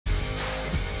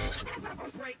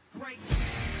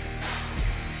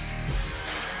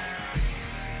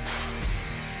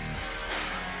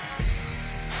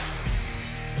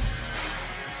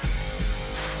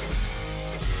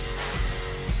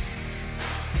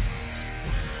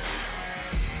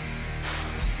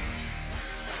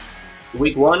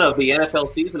Week one of the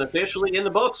NFL season officially in the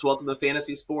books. Welcome to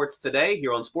Fantasy Sports Today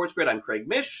here on Sports Grid. I'm Craig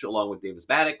Mish along with Davis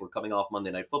Baddick. We're coming off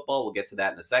Monday Night Football. We'll get to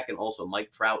that in a second. Also,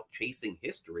 Mike Trout chasing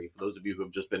history. For those of you who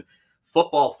have just been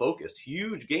football focused,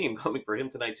 huge game coming for him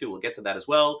tonight too. We'll get to that as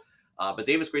well. But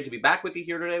Davis, great to be back with you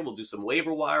here today. We'll do some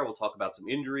waiver wire. We'll talk about some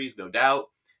injuries, no doubt.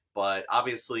 But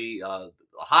obviously, a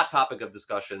hot topic of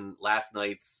discussion last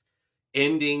night's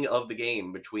ending of the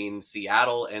game between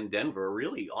Seattle and Denver.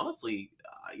 Really, honestly,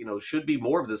 should be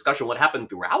more of a discussion what happened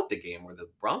throughout the game, where the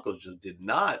Broncos just did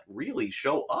not really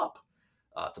show up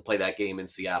to play that game in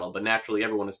Seattle. But naturally,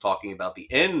 everyone is talking about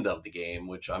the end of the game,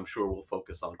 which I'm sure we'll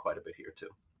focus on quite a bit here too.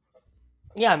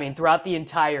 Yeah, I mean, throughout the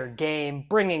entire game,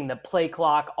 bringing the play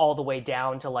clock all the way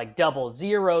down to like double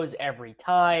zeros every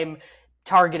time,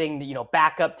 targeting the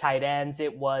backup tight ends.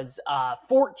 It was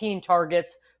 14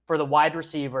 targets for the wide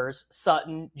receivers,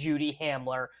 Sutton, Judy,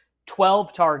 Hamler,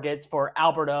 12 targets for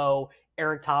Alberto,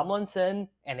 Eric Tomlinson,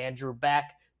 and Andrew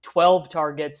Beck, 12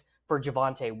 targets for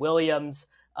Javonte Williams,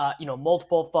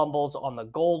 multiple fumbles on the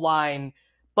goal line.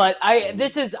 But I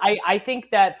think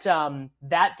that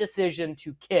that decision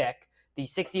to kick the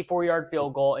 64-yard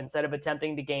field goal instead of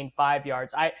attempting to gain 5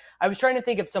 yards, I was trying to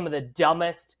think of some of the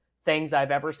dumbest things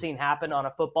I've ever seen happen on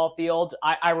a football field.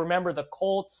 I remember the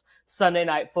Colts Sunday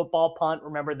Night Football punt.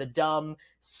 Remember the dumb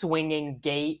swinging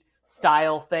gate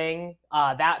style thing?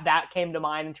 That came to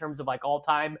mind in terms of like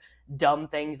all-time dumb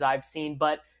things I've seen.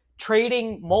 But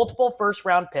trading multiple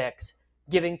first-round picks,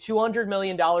 giving $200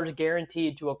 million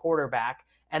guaranteed to a quarterback,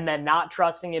 and then not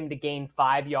trusting him to gain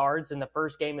 5 yards in the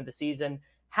first game of the season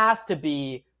has to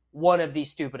be one of the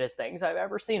stupidest things I've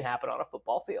ever seen happen on a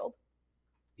football field.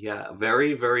 Yeah,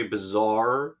 very, very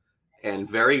bizarre and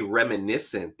very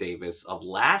reminiscent, Davis, of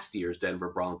last year's Denver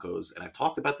Broncos. And I've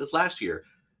talked about this last year.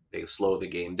 They slow the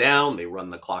game down. They run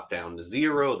the clock down to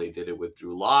zero. They did it with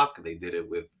Drew Lock. They did it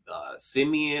with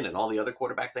Simeon and all the other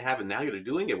quarterbacks they have. And now you're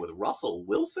doing it with Russell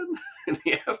Wilson in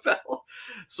the NFL.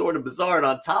 Sort of bizarre. And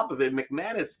on top of it,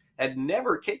 McManus had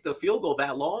never kicked a field goal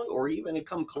that long or even had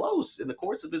come close in the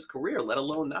course of his career, let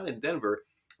alone not in Denver.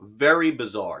 Very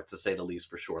bizarre, to say the least,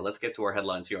 for sure. Let's get to our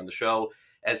headlines here on the show.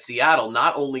 As Seattle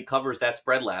not only covers that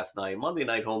spread last night, Monday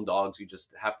Night Home Dogs, you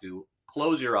just have to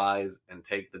close your eyes and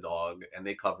take the dog, and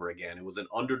they cover again. It was an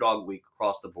underdog week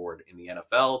across the board in the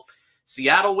NFL.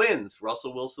 Seattle wins.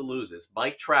 Russell Wilson loses.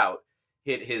 Mike Trout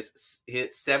hit his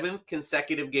seventh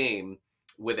consecutive game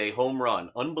with a home run.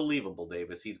 Unbelievable,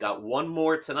 Davis. He's got one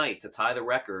more tonight to tie the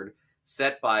record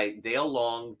set by Dale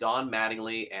Long, Don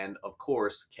Mattingly, and, of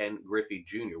course, Ken Griffey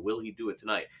Jr. Will he do it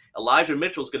tonight? Elijah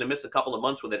Mitchell's going to miss a couple of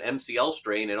months with an MCL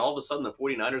strain, and all of a sudden the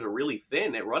 49ers are really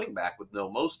thin at running back with no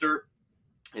Mostert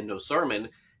and no Sermon,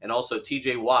 and also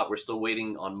TJ Watt. We're still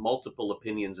waiting on multiple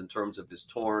opinions in terms of his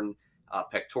torn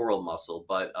pectoral muscle.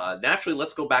 But naturally,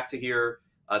 let's go back to here.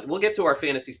 We'll get to our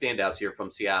fantasy standouts here from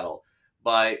Seattle.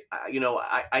 But,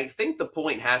 I think the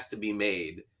point has to be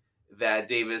made that,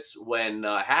 Davis, when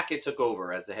Hackett took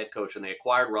over as the head coach and they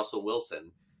acquired Russell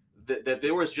Wilson, that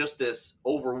there was just this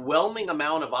overwhelming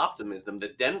amount of optimism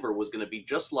that Denver was going to be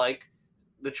just like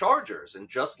the Chargers and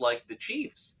just like the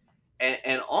Chiefs.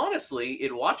 And honestly,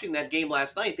 in watching that game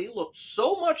last night, they looked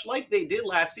so much like they did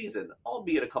last season,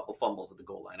 albeit a couple fumbles at the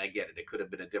goal line. I get it. It could have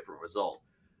been a different result.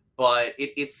 But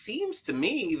it seems to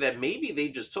me that maybe they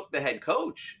just took the head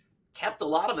coach, kept a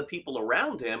lot of the people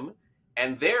around him,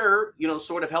 and they're,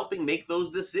 sort of helping make those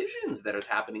decisions that are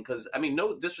happening. Because,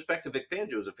 no disrespect to Vic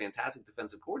Fangio, who's a fantastic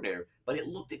defensive coordinator, but it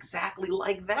looked exactly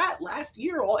like that last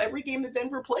year, every game that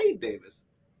Denver played, Davis.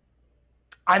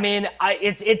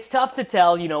 It's tough to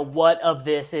tell, what of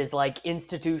this is like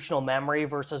institutional memory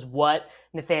versus what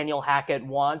Nathaniel Hackett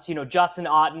wants. Justin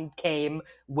Otten came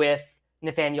with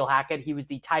Nathaniel Hackett. He was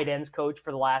the tight ends coach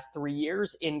for the last 3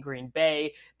 years in Green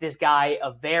Bay. This guy,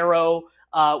 Avero,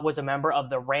 was a member of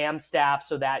the Rams staff,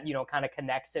 so that, kind of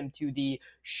connects him to the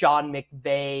Sean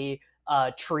McVay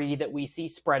tree that we see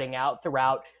spreading out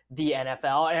throughout the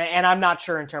NFL. And I'm not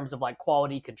sure in terms of like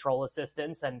quality control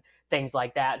assistants and things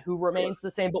like that who remains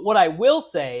the same. But what I will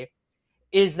say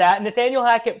is that Nathaniel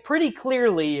Hackett pretty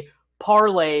clearly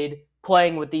parlayed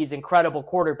playing with these incredible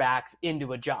quarterbacks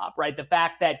into a job, right? The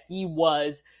fact that he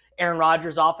was Aaron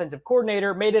Rodgers' offensive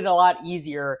coordinator made it a lot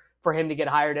easier for him to get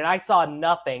hired. And I saw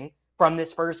nothing from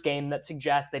this first game that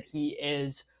suggests that he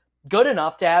is good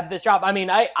enough to have this job.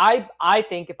 I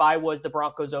think if I was the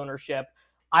Broncos ownership,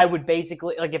 I would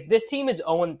basically, like, if this team is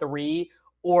 0-3,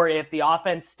 or if the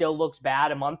offense still looks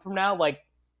bad a month from now, like,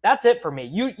 that's it for me.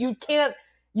 You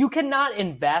cannot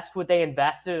invest what they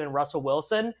invested in Russell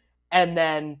Wilson and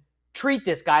then treat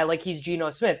this guy like he's Geno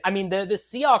Smith. I mean, the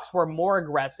Seahawks were more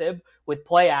aggressive with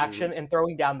play action and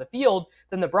throwing down the field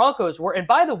than the Broncos were. And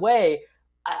by the way,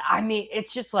 I mean,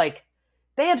 it's just like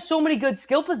they have so many good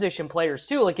skill position players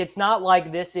too. Like, it's not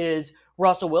like this is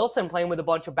Russell Wilson playing with a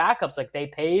bunch of backups. Like, they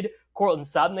paid Cortland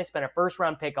Sutton. They spent a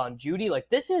first-round pick on Judy. Like,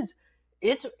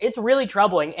 it's really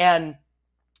troubling. And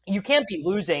you can't be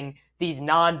losing these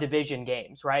non-division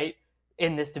games, right?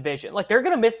 In this division. Like, they're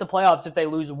going to miss the playoffs if they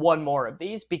lose one more of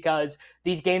these, because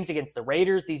these games against the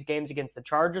Raiders, these games against the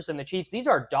Chargers and the Chiefs, these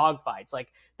are dogfights.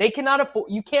 Like,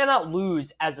 you cannot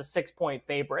lose as a 6-point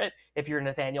favorite if you're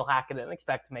Nathaniel Hackett and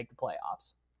expect to make the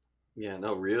playoffs. Yeah,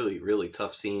 no, really, really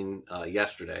tough scene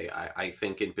yesterday, I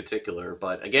think in particular.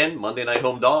 But again, Monday Night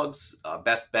Home Dogs,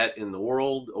 best bet in the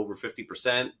world, over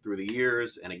 50% through the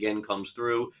years, and again comes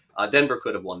through. Denver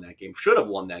could have won that game, should have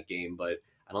won that game, but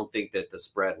I don't think that the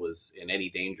spread was in any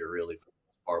danger, really, for the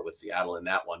most part with Seattle in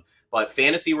that one. But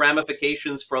fantasy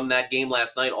ramifications from that game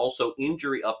last night, also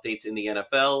injury updates in the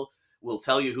NFL. We'll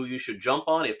tell you who you should jump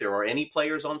on if there are any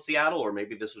players on Seattle, or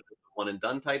maybe this was just a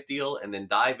one-and-done type deal, and then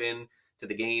dive in to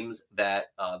the games that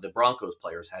the Broncos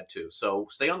players had too. So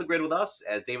stay on the grid with us,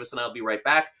 as Davis and I will be right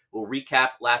back. We'll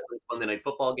recap last week's Monday Night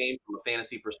Football game from a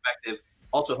fantasy perspective.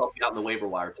 Also help you out in the waiver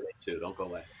wire today too. Don't go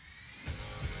away.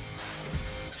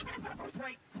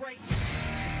 Great.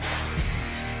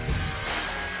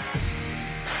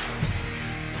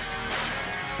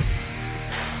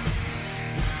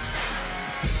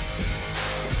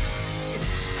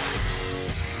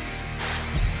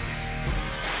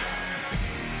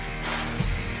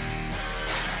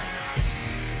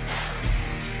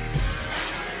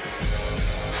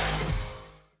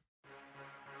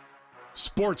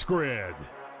 Sports Grid,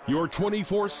 your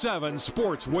 24/7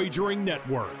 sports wagering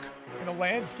network. In the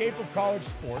landscape of college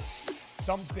sports,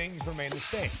 some things remain the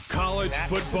same. College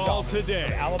football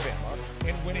today. Alabama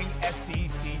in winning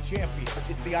SEC championship.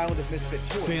 It's the island of misfit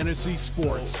toys. Fantasy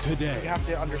sports today. You have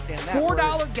to understand that.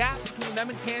 $4 gap between them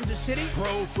and Kansas City.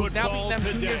 Pro football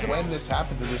today. When this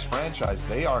happened to this franchise,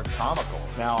 they are comical.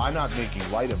 Now, I'm not making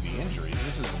light of the injuries.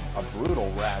 This is a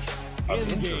brutal rash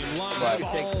of injuries. Live,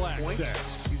 but all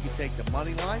access. You can take the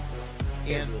money line.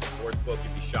 And the sports book,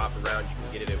 if you shop around, you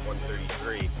can get it at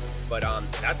 133. But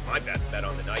that's my best bet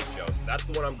on the night, Joe. So that's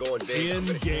the one I'm going big.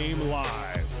 In-game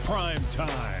live, prime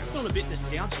time. I'm a bit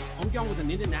nostalgic. I'm going with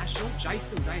an international,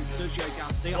 Jason Day and Sergio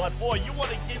Garcia. But boy, you want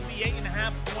to give me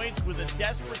 8.5 points with a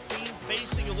desperate team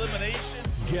facing elimination?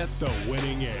 Get the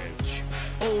winning edge.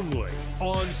 Only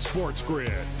on Sports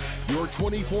Grid, your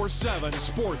 24/7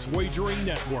 sports wagering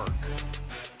network.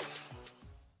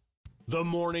 The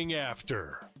morning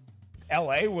after.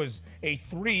 LA was a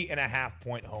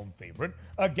 3.5-point home favorite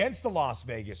against the Las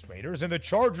Vegas Raiders, and the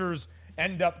Chargers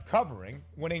end up covering,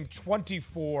 winning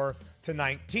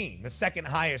 24-19. The second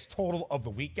highest total of the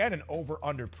weekend, an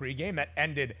over-under pregame that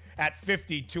ended at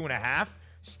 52.5.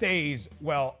 Stays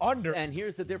well under. And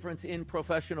here's the difference in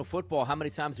professional football. How many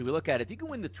times do we look at it? If you can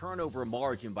win the turnover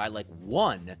margin by like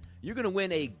 1, you're going to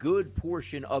win a good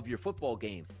portion of your football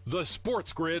games. The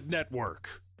Sports Grid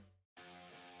Network.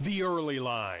 The early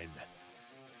line.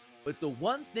 But the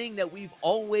one thing that we've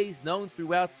always known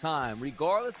throughout time,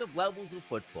 regardless of levels of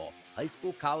football, high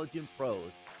school, college, and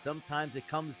pros, sometimes it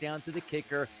comes down to the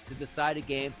kicker to decide a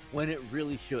game when it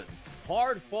really shouldn't.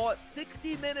 Hard-fought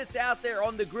 60 minutes out there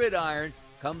on the gridiron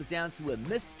comes down to a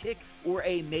missed kick or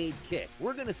a made kick.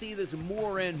 We're going to see this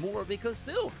more and more because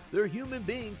still, they're human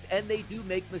beings and they do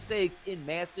make mistakes in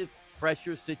massive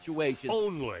pressure situations.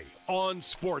 Only on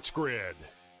Sports Grid.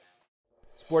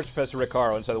 Sports Professor Rick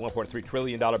Horrow inside the $1.3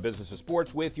 trillion business of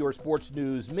sports with your Sports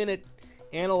News Minute,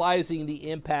 analyzing the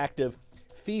impact of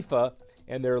FIFA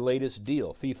and their latest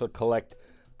deal, FIFA Collect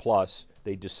Plus.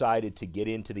 They decided to get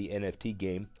into the NFT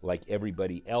game like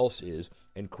everybody else is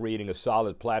and creating a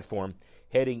solid platform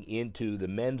heading into the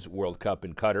Men's World Cup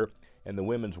in Qatar and the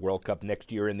Women's World Cup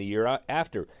next year and the year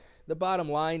after. The bottom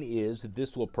line is that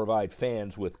this will provide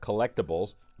fans with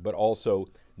collectibles, but also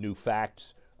new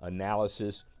facts,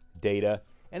 analysis, data,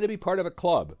 and to be part of a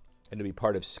club, and to be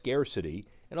part of scarcity,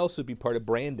 and also be part of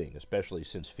branding, especially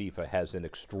since FIFA has an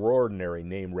extraordinary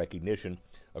name recognition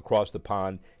across the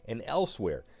pond and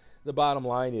elsewhere. The bottom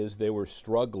line is they were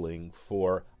struggling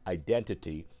for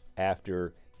identity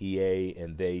after EA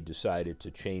and they decided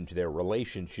to change their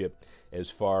relationship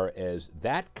as far as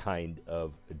that kind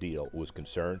of deal was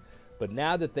concerned. But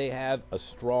now that they have a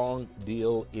strong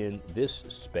deal in this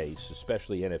space,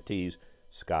 especially NFTs,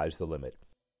 sky's the limit.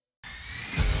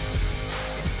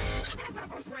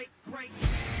 Great.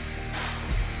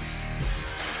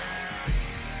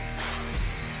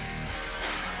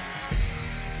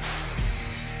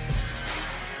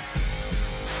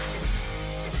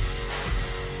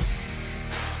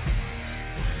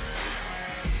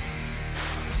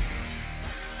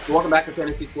 Welcome back to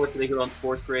Fantasy Sports today here on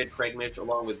Sports Grid. Craig Mitch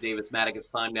along with Davis Maddock. It's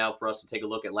time now for us to take a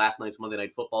look at last night's Monday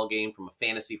Night Football game from a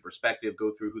fantasy perspective,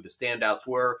 go through who the standouts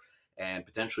were, and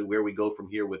potentially where we go from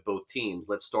here with both teams.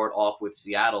 Let's start off with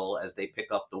Seattle as they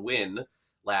pick up the win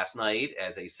last night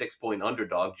as a 6-point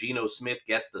underdog. Geno Smith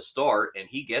gets the start, and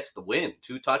he gets the win.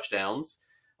 2 touchdowns,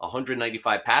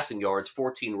 195 passing yards,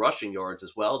 14 rushing yards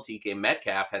as well. DK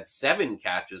Metcalf had 7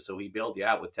 catches, so he bailed you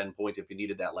out with 10 points if you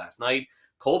needed that last night.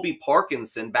 Colby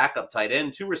Parkinson, backup tight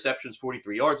end, 2 receptions,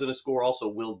 43 yards and a score. Also,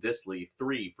 Will Dissly,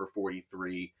 3 for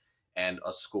 43 and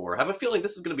a score. I have a feeling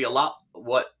this is going to be a lot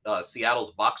what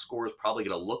Seattle's box score is probably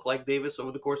going to look like, Davis,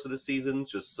 over the course of the season.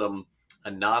 Just some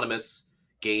anonymous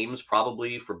games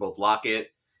probably for both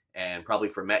Lockett and probably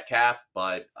for Metcalf.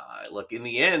 But look, in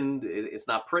the end, it's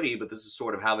not pretty, but this is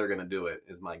sort of how they're going to do it,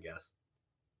 is my guess.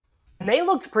 And they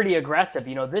looked pretty aggressive.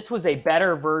 This was a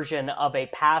better version of a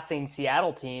passing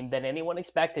Seattle team than anyone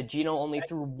expected. Geno only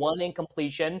threw 1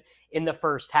 incompletion in the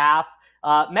first half.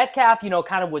 Metcalf,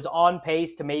 kind of was on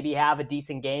pace to maybe have a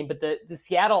decent game, but the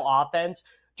Seattle offense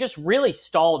just really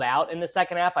stalled out in the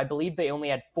second half. I believe they only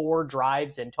had 4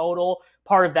 drives in total.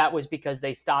 Part of that was because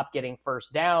they stopped getting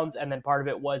first downs, and then part of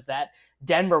it was that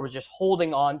Denver was just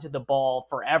holding on to the ball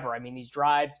forever. I mean, these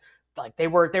drives, like they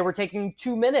were taking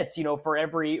 2 minutes, for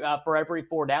every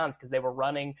 4 downs because they were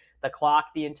running the clock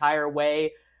the entire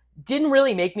way. Didn't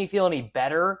really make me feel any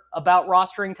better about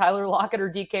rostering Tyler Lockett or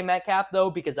DK Metcalf, though,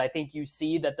 because I think you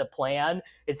see that the plan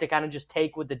is to kind of just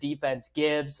take what the defense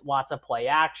gives, lots of play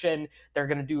action. They're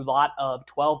going to do a lot of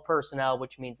 12 personnel,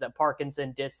 which means that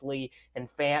Parkinson, Dissly, and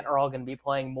Fant are all going to be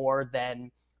playing more than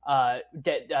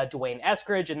Dwayne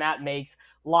Eskridge, and that makes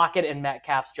Lockett and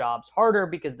Metcalf's jobs harder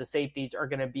because the safeties are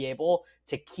going to be able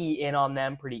to key in on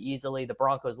them pretty easily. The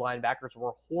Broncos linebackers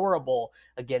were horrible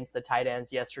against the tight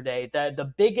ends yesterday.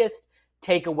 The biggest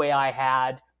takeaway I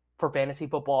had for fantasy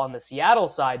football on the Seattle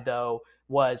side, though,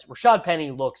 was Rashad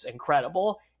Penny looks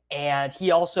incredible, and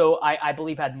he also, I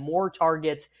believe, had more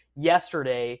targets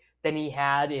yesterday than he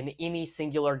had in any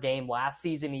singular game last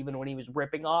season, even when he was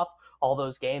ripping off all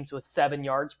those games with 7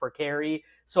 yards per carry.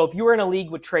 So if you were in a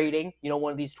league with trading,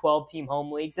 one of these 12-team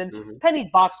home leagues, and Penny's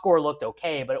box score looked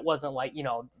okay, but it wasn't like,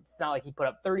 it's not like he put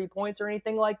up 30 points or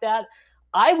anything like that.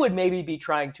 I would maybe be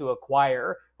trying to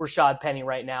acquire Rashad Penny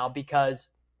right now because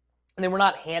then we're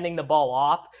not handing the ball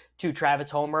off to Travis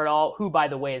Homer at all, who, by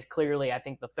the way, is clearly, I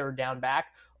think, the third down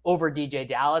back over DJ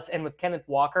Dallas. And with Kenneth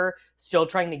Walker still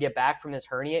trying to get back from this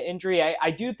hernia injury,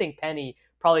 I do think Penny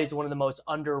probably is one of the most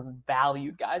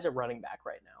undervalued guys at running back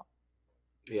right now.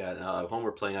 Yeah,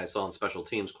 Homer playing I saw on special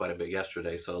teams quite a bit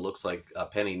yesterday, so it looks like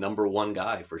Penny, number 1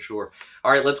 guy for sure.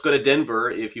 All right, let's go to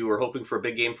Denver. If you were hoping for a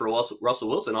big game for Russell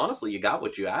Wilson, honestly, you got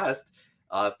what you asked.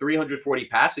 340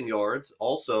 passing yards,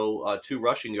 also 2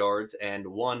 rushing yards, and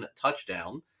 1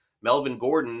 touchdown. Melvin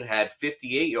Gordon had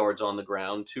 58 yards on the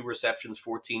ground, 2 receptions,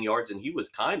 14 yards, and he was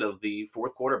kind of the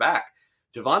fourth quarterback.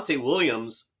 Javonte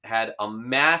Williams had a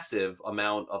massive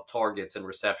amount of targets and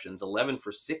receptions, 11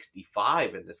 for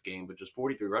 65 in this game, which is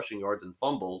 43 rushing yards and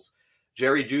fumbles.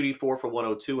 Jerry Jeudy, 4 for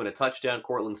 102 and a touchdown.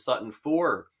 Cortland Sutton,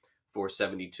 4 for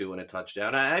 72 and a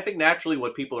touchdown. And I think naturally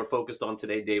what people are focused on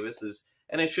today, Davis, is,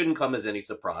 and it shouldn't come as any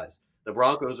surprise, the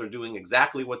Broncos are doing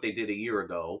exactly what they did a year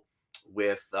ago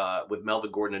with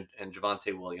Melvin Gordon and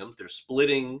Javonte Williams. They're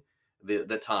splitting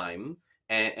the time.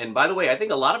 And by the way, I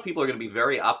think a lot of people are going to be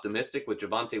very optimistic with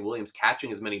Javonte Williams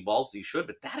catching as many balls as he should,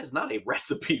 but that is not a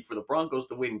recipe for the Broncos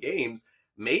to win games.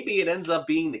 Maybe it ends up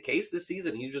being the case this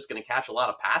season. He's just going to catch a lot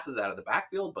of passes out of the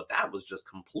backfield, but that was just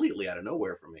completely out of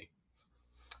nowhere for me.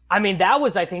 I mean, that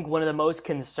was, I think, one of the most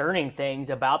concerning things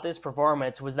about this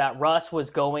performance was that Russ was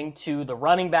going to the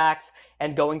running backs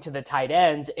and going to the tight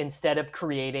ends instead of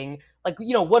creating,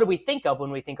 what do we think of when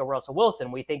we think of Russell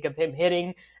Wilson? We think of him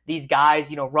hitting these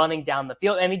guys, running down the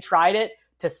field. And he tried it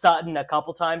to Sutton a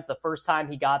couple times. The first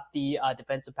time he got the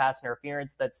defensive pass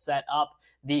interference that set up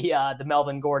the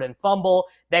Melvin Gordon fumble.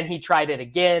 Then he tried it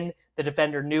again. The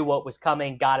defender knew what was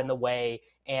coming, got in the way,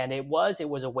 and it was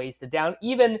a wasted down.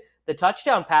 Even the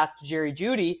touchdown pass to Jerry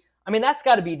Jeudy, I mean, that's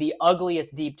got to be the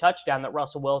ugliest deep touchdown that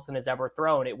Russell Wilson has ever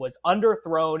thrown. It was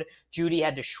underthrown. Jeudy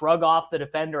had to shrug off the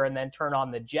defender and then turn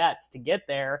on the jets to get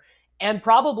there. And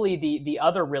probably the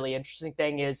other really interesting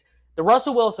thing is the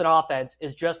Russell Wilson offense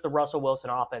is just the Russell Wilson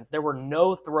offense. There were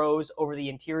no throws over the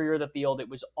interior of the field. It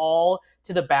was all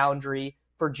to the boundary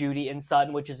for Jeudy and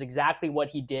Sutton, which is exactly what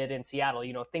he did in Seattle.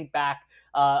 Think back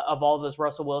of all those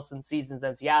Russell Wilson seasons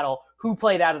in Seattle, who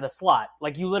played out of the slot.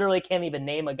 You literally can't even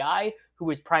name a guy who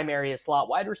was primarily a slot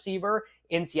wide receiver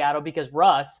in Seattle because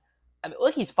Russ, I mean,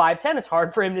 look, he's 5'10". It's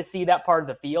hard for him to see that part of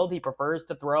the field. He prefers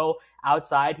to throw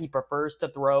outside. He prefers to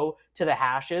throw to the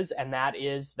hashes, and that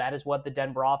is what the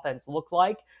Denver offense looked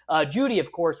like. Judy,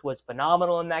 of course, was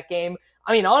phenomenal in that game.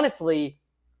 I mean, honestly,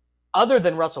 other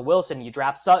than Russell Wilson, you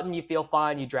draft Sutton, you feel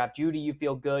fine. You draft Judy, you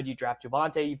feel good. You draft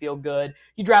Javonte, you feel good.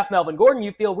 You draft Melvin Gordon,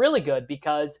 you feel really good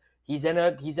because he's in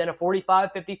a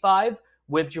 45-55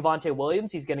 with Javonte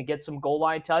Williams. He's going to get some goal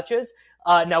line touches.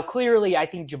 Now, clearly, I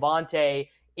think Javonte,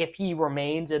 if he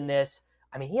remains in this,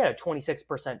 I mean, he had a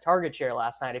 26% target share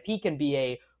last night. If he can be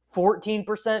a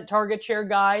 14% target share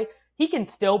guy, he can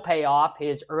still pay off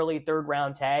his early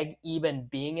third-round tag, even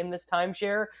being in this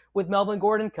timeshare with Melvin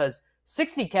Gordon, because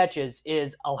 60 catches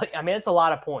is, it's a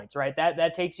lot of points, right?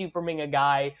 That takes you from being a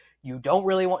guy you don't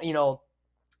really want,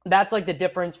 that's like the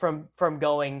difference from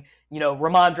going,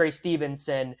 Ramondre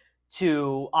Stevenson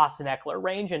to Austin Eckler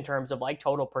range in terms of like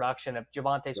total production. If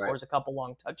Javonte scores a couple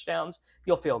long touchdowns,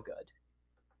 you'll feel good.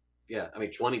 Yeah, I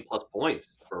mean, 20-plus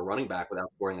points for a running back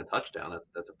without scoring a touchdown.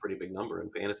 That's a pretty big number in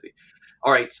fantasy.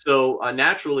 All right, so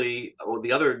naturally,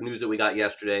 the other news that we got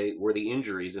yesterday were the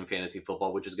injuries in fantasy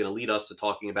football, which is going to lead us to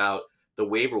talking about the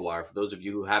waiver wire. For those of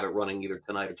you who have it running either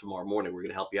tonight or tomorrow morning, we're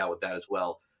going to help you out with that as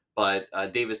well. But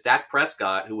Davis, Dak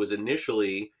Prescott, who was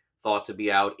initially thought to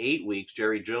be out 8 weeks,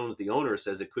 Jerry Jones, the owner,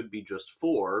 says it could be just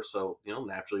 4. So,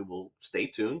 naturally, we'll stay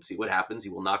tuned, see what happens. He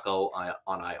will not go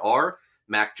on IR.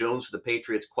 Mac Jones for the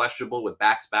Patriots, questionable with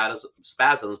back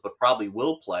spasms, but probably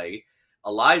will play.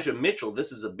 Elijah Mitchell,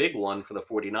 this is a big one for the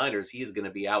 49ers. He is going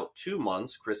to be out 2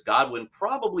 months. Chris Godwin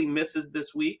probably misses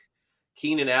this week.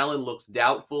 Keenan Allen looks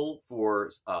doubtful for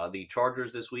the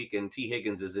Chargers this week, and T.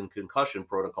 Higgins is in concussion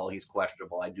protocol. He's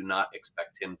questionable. I do not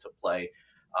expect him to play.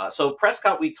 So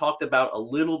Prescott, we talked about a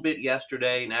little bit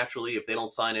yesterday. Naturally, if they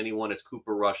don't sign anyone, it's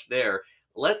Cooper Rush there.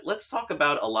 Let's talk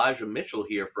about Elijah Mitchell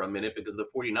here for a minute, because the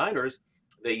 49ers,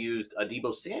 they used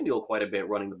Deebo Samuel quite a bit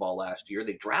running the ball last year.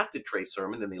 They drafted Trey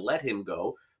Sermon, and they let him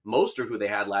go. Mostert, who they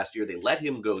had last year, they let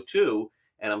him go too.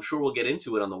 And I'm sure we'll get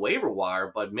into it on the waiver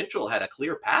wire, but Mitchell had a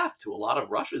clear path to a lot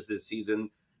of rushes this season.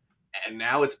 And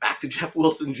now it's back to Jeff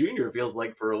Wilson Jr., it feels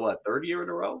like, for third year in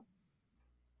a row?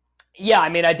 Yeah, I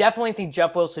mean, I definitely think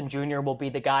Jeff Wilson Jr. will be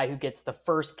the guy who gets the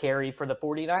first carry for the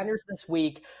 49ers this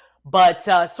week. But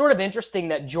sort of interesting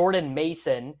that Jordan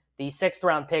Mason, the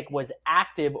 6th-round pick, was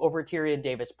active over Tyrion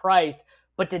Davis-Price,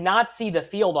 but did not see the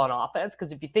field on offense.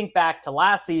 Because if you think back to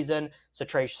last season, so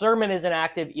Trey Sermon isn't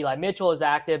active, Eli Mitchell is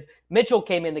active. Mitchell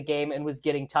came in the game and was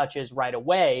getting touches right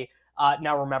away.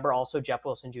 Now remember, also Jeff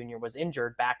Wilson Jr. was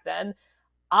injured back then.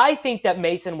 I think that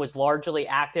Mason was largely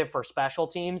active for special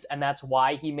teams, and that's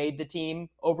why he made the team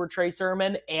over Trey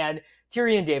Sermon. And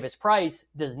Tyrion Davis-Price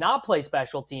does not play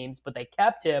special teams, but they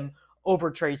kept him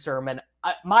over Trey Sermon.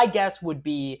 My guess would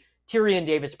be Tyrion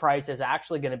Davis-Price is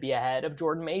actually going to be ahead of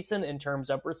Jordan Mason in terms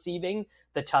of receiving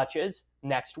the touches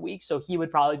next week. So he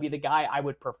would probably be the guy I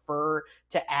would prefer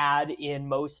to add in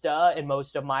most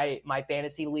of my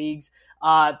fantasy leagues.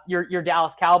 Your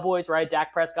Dallas Cowboys, right?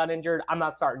 Dak Prescott injured. I'm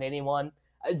not starting anyone.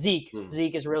 Zeke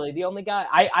is really the only guy.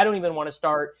 I don't even want to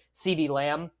start CeeDee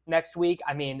Lamb next week.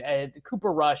 I mean,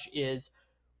 Cooper Rush is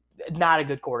not a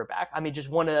good quarterback. I mean, just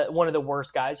one of the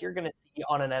worst guys you're going to see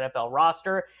on an NFL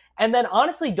roster. And then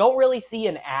honestly, don't really see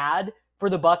an ad for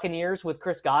the Buccaneers with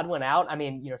Chris Godwin out. I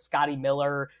mean, Scotty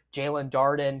Miller, Jalen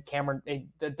Darden, Cameron,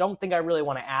 I don't think I really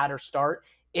want to add or start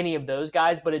any of those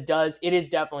guys, but it is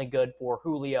definitely good for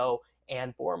Julio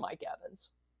and for Mike Evans.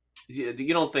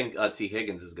 You don't think T.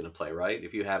 Higgins is going to play, right?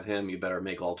 If you have him, you better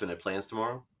make alternate plans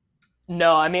tomorrow.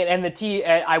 No, I mean, and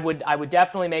I would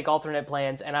definitely make alternate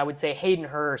plans, and I would say Hayden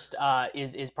Hurst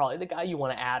is probably the guy you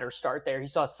want to add or start there. He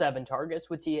saw 7 targets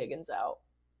with T. Higgins out.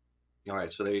 All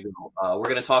right, so there you go. We're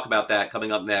going to talk about that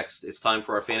coming up next. It's time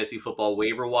for our fantasy football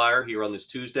waiver wire here on this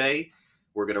Tuesday.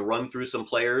 We're going to run through some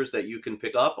players that you can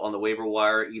pick up on the waiver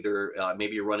wire, either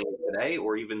maybe you're running it today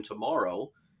or even tomorrow.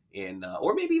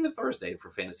 Or maybe even Thursday for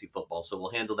fantasy football. So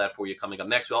we'll handle that for you coming up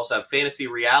next. We also have Fantasy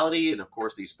Reality and, of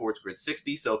course, the Sports Grid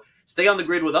 60. So stay on the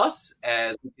grid with us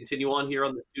as we continue on here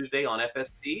on this Tuesday on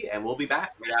FST, and we'll be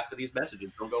back right after these messages.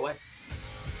 Don't go away.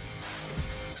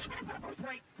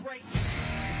 Great.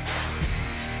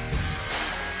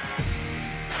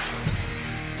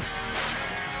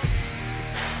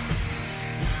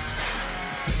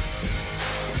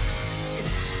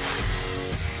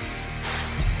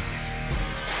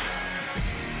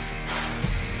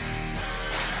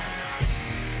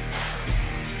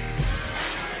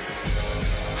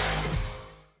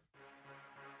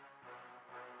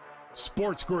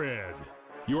 Sports Grid,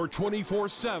 your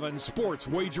 24/7 sports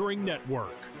wagering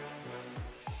network.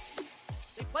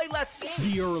 They played less games.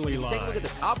 The early line. Take a look at the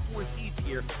top 4 seeds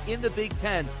here in the Big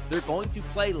Ten. They're going to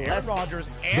play less. Aaron Rodgers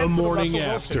and the morning Russell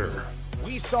after. Wilson.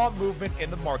 We saw movement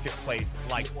in the marketplace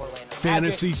like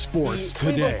Fantasy Sports the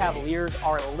Today. Cleveland Cavaliers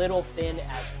are a little thin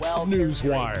as well.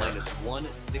 Newswire. Minus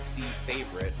 160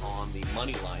 favorite on the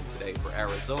money line today for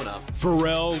Arizona.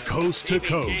 Pharrell Coast to PBG,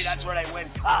 Coast. that's where they win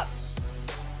cups.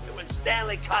 They win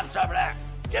Stanley Cups over there.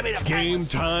 Give me the Game Penguins.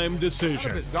 time Kind of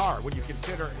decisions. bizarre when you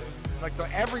consider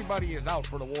everybody is out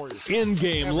for the Warriors.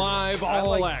 In-game live I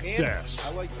all like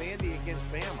access. I like Vandy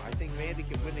against Bama. I think Vandy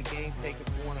can win the game, take it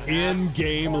 4.5.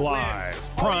 In-game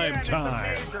live. Prime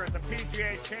time. The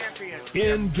PGA champion.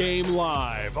 In-game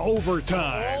live. All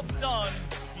Overtime. done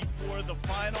before the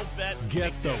final bet.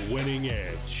 Get the winning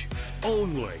edge.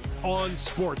 Only on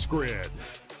Sports Grid.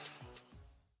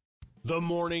 The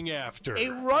morning after. a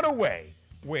runaway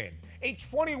win, a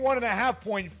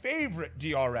 21.5-point favorite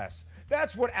DRS.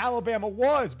 That's what Alabama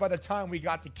was by the time we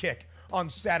got to kick on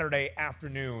Saturday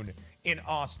afternoon in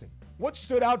Austin. What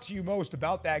stood out to you most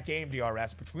about that game,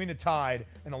 DRS, between the Tide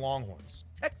and the Longhorns?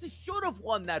 Texas should have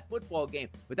won that football game,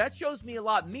 but that shows me a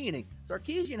lot, meaning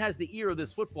Sarkisian has the ear of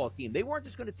this football team. They weren't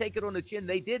just going to take it on the chin.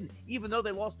 They didn't, even though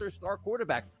they lost their star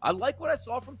quarterback. I like what I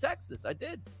saw from Texas. I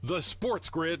did. The Sports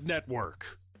Grid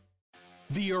Network.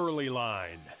 The early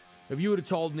line. If you would have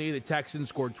told me the Texans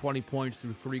scored 20 points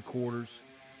through 3 quarters,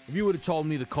 if you would have told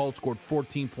me the Colts scored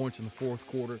 14 points in the 4th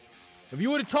quarter, if you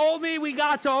would have told me we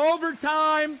got to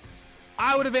overtime,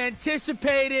 I would have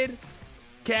anticipated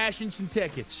cashing some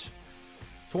tickets.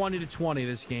 20-20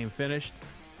 this game finished.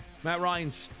 Matt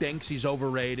Ryan stinks. He's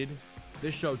overrated.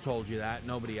 This show told you that.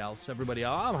 Nobody else. Everybody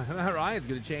else. Oh, Matt Ryan's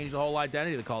going to change the whole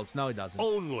identity of the Colts. No, he doesn't.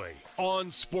 Only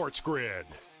on Sports Grid.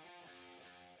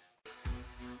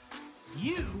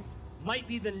 You might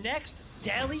be the next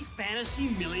daily fantasy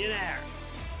millionaire.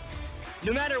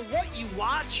 No matter what you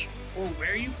watch or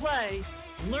where you play,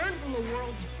 learn from the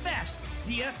world's best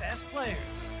DFS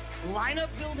players. Lineup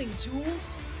building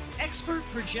tools, expert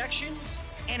projections,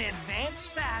 and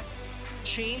advanced stats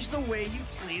change the way you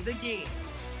play the game.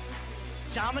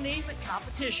 Dominate the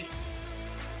competition.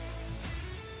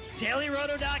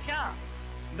 DailyRoto.com,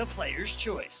 the player's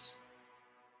choice.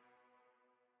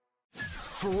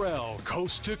 Pharrell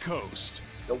Coast to Coast.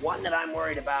 The one that I'm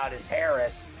worried about is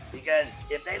Harris, because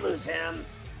if they lose him,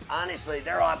 honestly,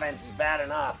 their offense is bad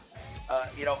enough.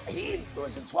 He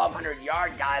was a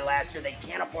 1,200-yard guy last year. They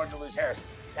can't afford to lose Harris.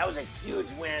 That was a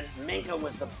huge win. Minka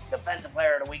was the defensive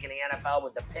player of the week in the NFL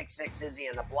with the pick sixes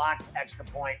and the blocked extra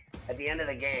point at the end of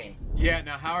the game. Yeah,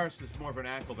 now Harris is more of an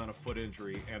ankle than a foot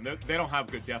injury, and they don't have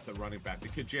good depth at running back. The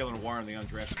kid Jalen Warren, the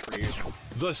undrafted free agent.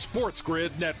 The Sports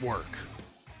Grid Network.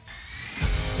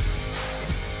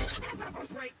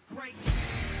 Great.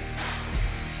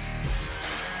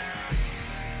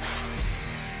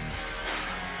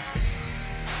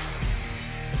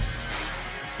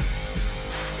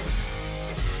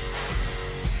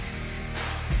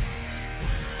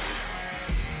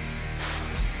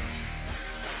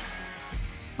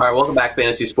 All right, welcome back,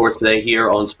 Fantasy Sports Today here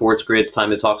on Sports Grid. It's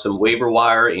time to talk some waiver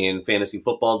wire in fantasy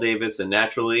football, Davis. And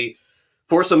naturally,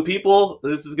 for some people,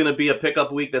 this is going to be a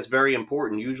pickup week that's very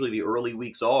important. Usually the early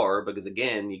weeks are because,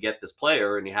 again, you get this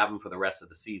player and you have him for the rest of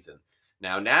the season.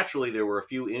 Now, naturally, there were a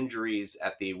few injuries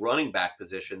at the running back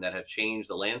position that have changed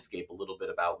the landscape a little bit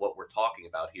about what we're talking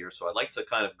about here. So I'd like to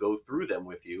kind of go through them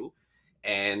with you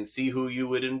and see who you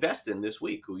would invest in this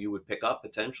week, who you would pick up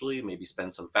potentially, maybe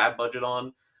spend some fab budget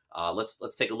on.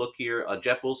 Let's take a look here.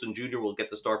 Jeff Wilson Jr. will get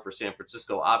the start for San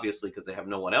Francisco, obviously, because they have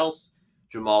no one else.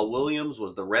 Jamal Williams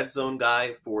was the red zone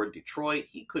guy for Detroit.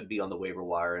 He could be on the waiver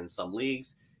wire in some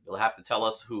leagues. You'll have to tell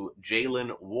us who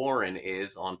Jalen Warren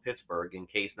is on Pittsburgh in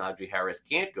case Najee Harris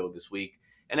can't go this week.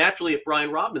 And actually, if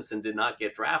Brian Robinson did not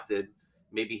get drafted,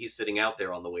 maybe he's sitting out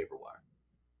there on the waiver wire.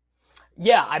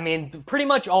 Yeah, I mean, pretty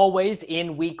much always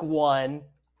in week one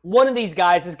of these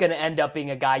guys is going to end up being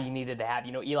a guy you needed to have.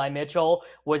 Eli Mitchell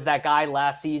was that guy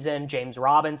last season, James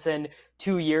Robinson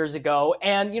 2 years ago.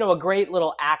 And, a great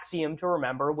little axiom to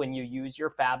remember when you use your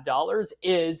fab dollars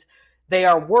is they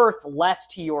are worth less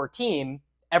to your team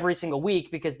every single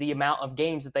week because the amount of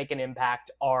games that they can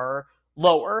impact are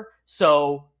lower.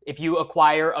 So if you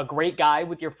acquire a great guy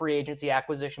with your free agency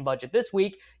acquisition budget this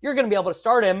week, you're going to be able to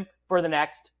start him for the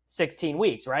next 16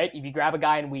 weeks, right? If you grab a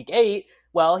guy in week 8,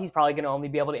 well, he's probably going to only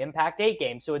be able to impact 8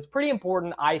 games. So it's pretty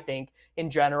important, I think, in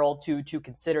general, to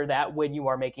consider that when you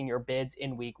are making your bids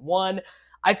in week 1.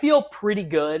 I feel pretty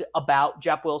good about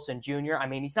Jeff Wilson Jr. I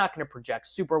mean, he's not going to project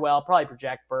super well, probably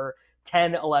project for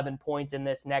 10, 11 points in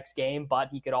this next game, but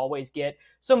he could always get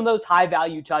some of those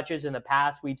high-value touches in the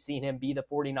past. We've seen him be the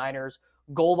 49ers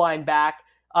goal line back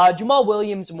Jamal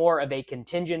Williams, more of a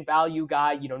contingent value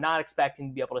guy, not expecting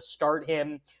to be able to start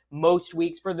him most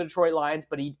weeks for the Detroit Lions,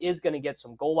 but he is going to get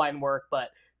some goal line work, but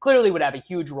clearly would have a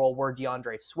huge role were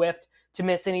DeAndre Swift to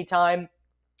miss any time.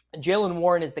 Jaylen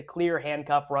Warren is the clear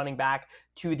handcuff running back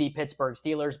to the Pittsburgh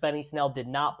Steelers. Benny Snell did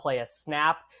not play a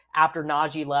snap after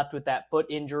Najee left with that foot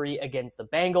injury against the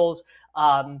Bengals.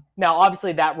 Now,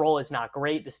 obviously, that role is not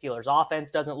great. The Steelers'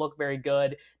 offense doesn't look very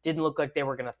good. Didn't look like they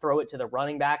were going to throw it to the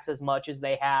running backs as much as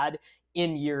they had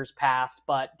in years past.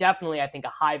 But definitely, I think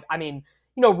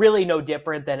really no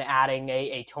different than adding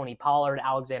a Tony Pollard,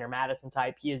 Alexander Madison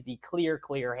type. He is the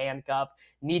clear handcuff,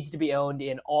 needs to be owned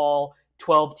in all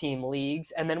 12-team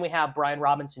leagues. And then we have Brian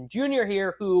Robinson Jr.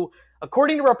 here, who,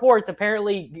 according to reports,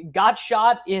 apparently got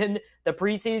shot in the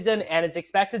preseason and is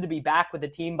expected to be back with the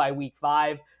team by week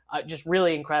 5. Just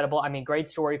really incredible. Great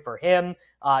story for him.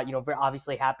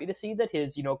 Obviously happy to see that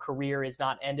his, career is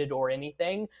not ended or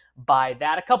anything by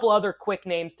that. A couple other quick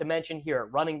names to mention here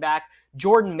at running back.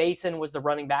 Jordan Mason was the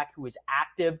running back who was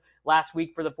active last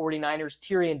week for the 49ers.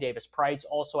 Tyrion Davis-Price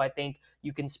also, I think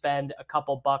you can spend a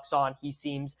couple bucks on. He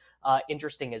seems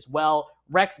interesting as well.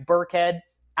 Rex Burkhead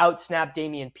outsnapped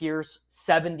Dameon Pierce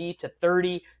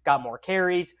 70-30, got more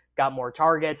carries, got more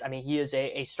targets. He is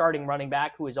a starting running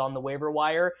back who is on the waiver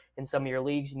wire. In some of your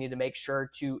leagues, you need to make sure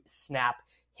to snap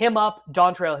him up.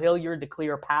 Dontrell Hilliard, the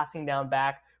clear passing down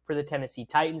back for the Tennessee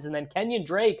Titans. And then Kenyon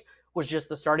Drake was just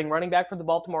the starting running back for the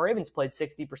Baltimore Ravens, played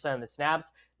 60% of the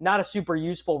snaps. Not a super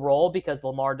useful role because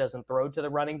Lamar doesn't throw to the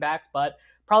running backs, but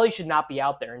probably should not be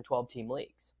out there in 12-team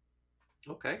leagues.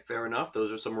 Okay, fair enough.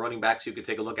 Those are some running backs you could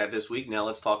take a look at this week. Now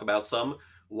let's talk about some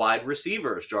wide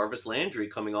receivers. Jarvis Landry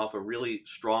coming off a really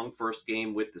strong first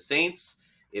game with the Saints.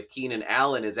 If Keenan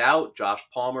Allen is out, Josh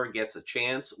Palmer gets a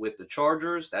chance with the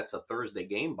Chargers. That's a Thursday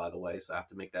game, by the way, so I have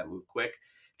to make that move quick.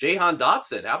 Jahan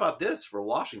Dotson, how about this for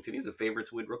Washington? He's a favorite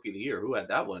to win Rookie of the Year. Who had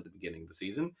that one at the beginning of the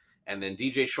season? And then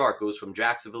DJ Shark goes from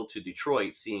Jacksonville to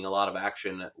Detroit, seeing a lot of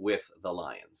action with the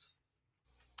Lions.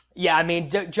 Yeah,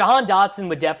 Jahan Dotson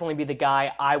would definitely be the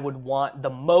guy I would want the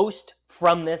most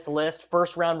from this list.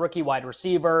 First round rookie wide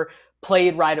receiver,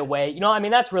 played right away.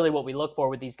 That's really what we look for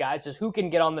with these guys, is who can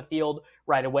get on the field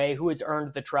right away, who has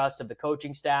earned the trust of the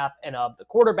coaching staff and of the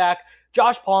quarterback.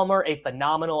 Josh Palmer, a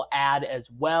phenomenal add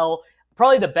as well.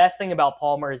 Probably the best thing about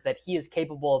Palmer is that he is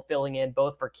capable of filling in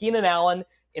both for Keenan Allen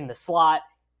in the slot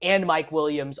and Mike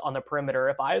Williams on the perimeter.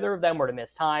 If either of them were to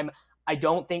miss time, I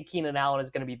don't think Keenan Allen is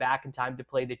going to be back in time to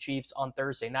play the Chiefs on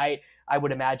Thursday night. I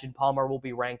would imagine Palmer will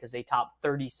be ranked as a top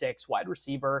 36 wide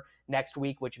receiver next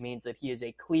week, which means that he is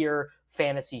a clear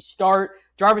fantasy start.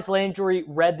 Jarvis Landry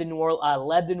led the New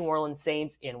Orleans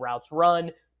Saints in routes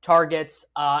run, targets,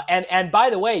 and by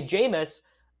the way, Jameis,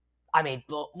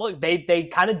 look, they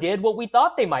kind of did what we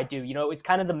thought they might do. It's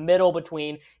kind of the middle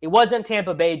between, it wasn't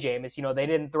Tampa Bay Jameis. They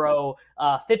didn't throw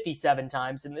 57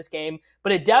 times in this game,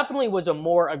 but it definitely was a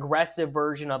more aggressive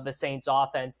version of the Saints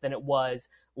offense than it was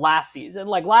last season.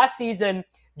 Like last season,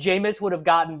 Jameis would have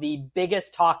gotten the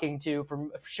biggest talking to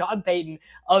from Sean Payton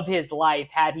of his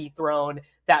life had he thrown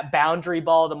that boundary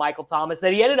ball to Michael Thomas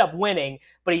that he ended up winning,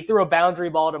 but he threw a boundary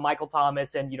ball to Michael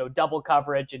Thomas and, double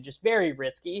coverage and just very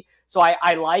risky. So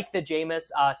I like the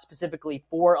Jameis, specifically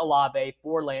for Olave,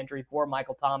 for Landry, for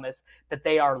Michael Thomas, that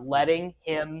they are letting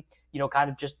him, kind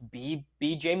of just be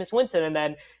Jameis Winston. And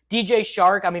then DJ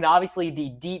Shark, obviously the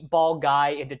deep ball guy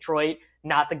in Detroit,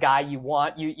 not the guy you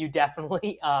want. You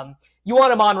definitely, you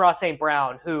want Amon-Ra St.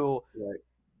 Brown, who... Right.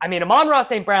 Amon-Ra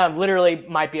St. Brown literally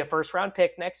might be a first-round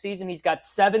pick next season. He's got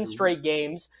 7 straight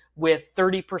games with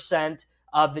 30%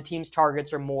 of the team's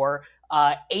targets or more,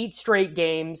 8 straight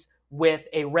games with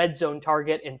a red zone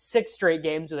target, and 6 straight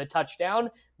games with a touchdown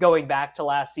going back to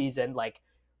last season. Like,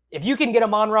 if you can get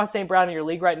Amon-Ra St. Brown in your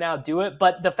league right now, do it.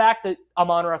 But the fact that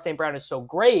Amon-Ra St. Brown is so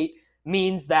great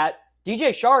means that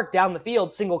DJ Shark down the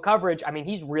field, single coverage,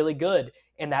 he's really good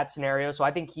in that scenario. So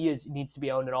I think he needs to be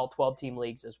owned in all 12-team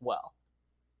leagues as well.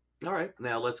 All right,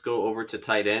 now let's go over to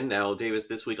tight end. Now, Davis,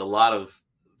 this week a lot of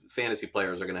fantasy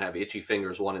players are going to have itchy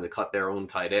fingers wanting to cut their own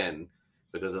tight end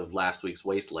because of last week's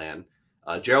wasteland.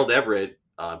 Gerald Everett,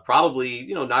 probably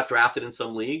not drafted in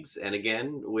some leagues, and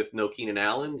again with no Keenan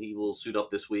Allen, he will suit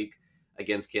up this week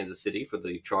against Kansas City for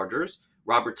the Chargers.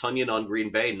 Robert Tonyan on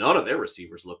Green Bay, none of their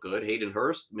receivers look good. Hayden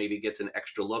Hurst maybe gets an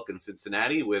extra look in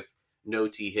Cincinnati with no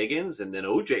T. Higgins, and then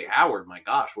O.J. Howard. My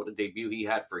gosh, what a debut he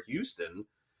had for Houston.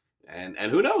 And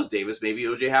who knows, Davis, maybe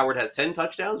O.J. Howard has 10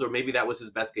 touchdowns, or maybe that was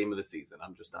his best game of the season.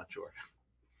 I'm just not sure.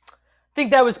 I think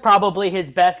that was probably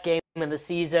his best game of the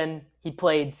season. He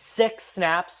played 6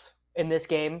 snaps in this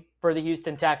game for the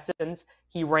Houston Texans.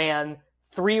 He ran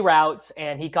 3 routes,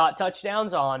 and he caught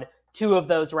touchdowns on 2 of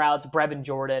those routes, Brevin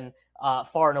Jordan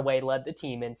far and away led the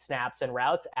team in snaps and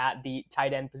routes at the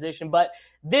tight end position. But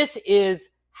this is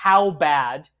how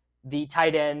bad the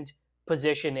tight end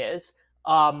position is.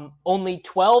 Only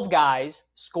 12 guys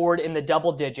scored in the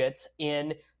double digits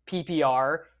in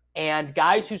PPR, and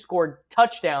guys who scored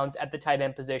touchdowns at the tight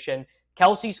end position.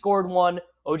 Kelsey scored 1,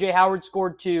 OJ Howard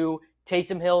scored 2,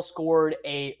 Taysom Hill scored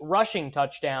a rushing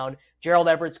touchdown, Gerald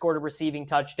Everett scored a receiving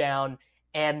touchdown,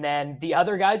 and then the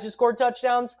other guys who scored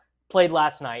touchdowns played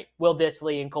last night. Will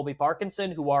Dissly and Colby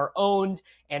Parkinson, who are owned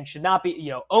and should not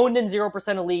be, owned in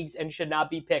 0% of leagues and should not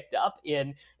be picked up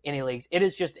in any leagues. It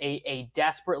is just a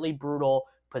desperately brutal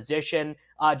position.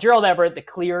 Gerald Everett, the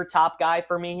clear top guy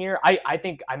for me here. I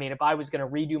think, if I was going to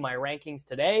redo my rankings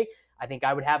today, I think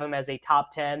I would have him as a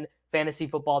top 10 fantasy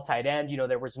football tight end.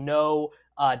 There was no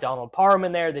Donald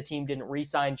Parham there. The team didn't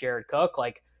re-sign Jared Cook.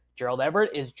 Gerald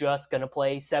Everett is just going to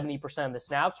play 70% of the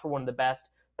snaps for one of the best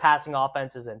passing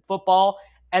offenses in football.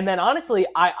 And then honestly,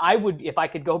 I would, if I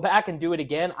could go back and do it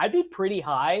again, I'd be pretty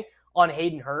high on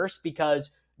Hayden Hurst because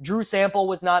Drew Sample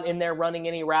was not in there running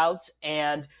any routes.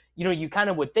 And, you kind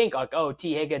of would think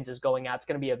T. Higgins is going out. It's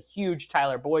going to be a huge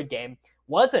Tyler Boyd game.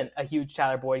 Wasn't a huge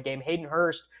Tyler Boyd game. Hayden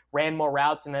Hurst ran more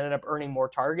routes and ended up earning more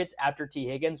targets after T.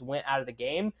 Higgins went out of the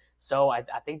game. So I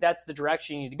think that's the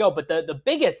direction you need to go. But the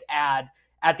biggest add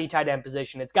at the tight end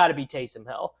position, it's got to be Taysom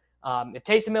Hill. If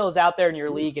Taysom Hill is out there in your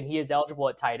league and he is eligible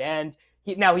at tight end,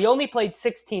 he only played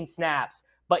 16 snaps,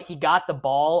 but he got the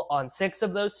ball on 6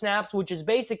 of those snaps, which is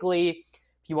basically,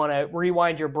 if you want to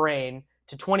rewind your brain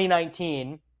to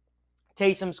 2019,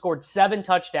 Taysom scored 7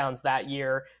 touchdowns that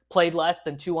year, played less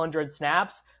than 200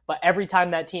 snaps, but every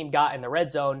time that team got in the red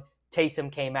zone,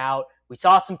 Taysom came out. We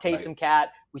saw some Taysom Cat.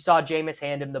 We saw Jameis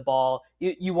hand him the ball.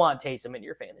 You want Taysom in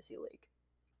your fantasy league.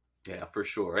 Yeah, for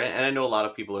sure. And I know a lot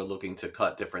of people are looking to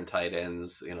cut different tight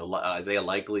ends. Isaiah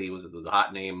Likely was a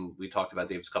hot name. We talked about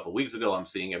Davis a couple of weeks ago. I'm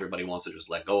seeing everybody wants to just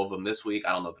let go of him this week.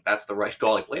 I don't know if that's the right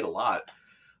call. He played a lot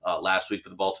last week for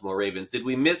the Baltimore Ravens. Did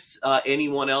we miss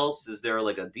anyone else? Is there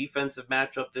a defensive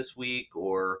matchup this week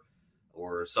or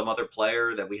some other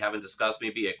player that we haven't discussed?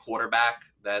 Maybe a quarterback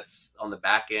that's on the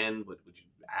back end? Would you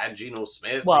add Geno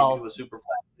Smith maybe to a super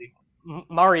flex league?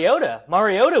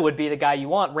 Mariota would be the guy you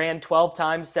want. Ran 12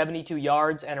 times, 72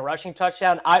 yards, and a rushing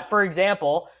touchdown. For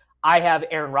example, I have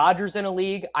Aaron Rodgers in a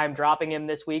league. I'm dropping him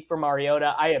this week for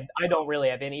Mariota. I don't really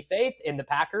have any faith in the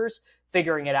Packers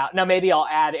figuring it out. Now, maybe I'll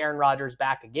add Aaron Rodgers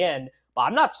back again, but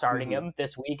I'm not starting him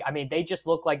this week. They just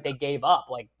look like they gave up.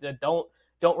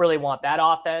 Don't really want that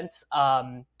offense.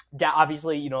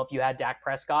 Obviously, if you had Dak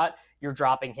Prescott, you're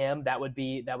dropping him. That would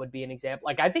be an example.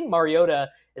 I think Mariota,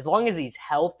 as long as he's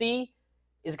healthy,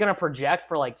 is going to project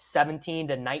for 17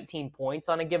 to 19 points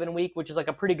on a given week, which is a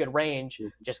pretty good range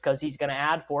just because he's going to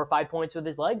add 4 or 5 points with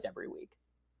his legs every week.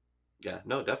 Yeah,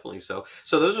 no, definitely so.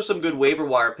 So those are some good waiver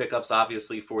wire pickups,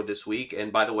 obviously, for this week.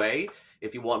 And by the way,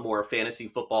 if you want more fantasy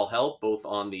football help, both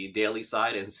on the daily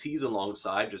side and season-long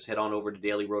side, just head on over to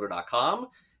dailyroto.com.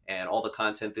 And all the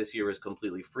content this year is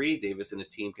completely free. Davis and his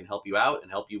team can help you out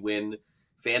and help you win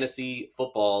fantasy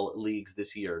football leagues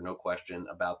this year. No question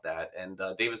about that. And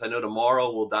Davis, I know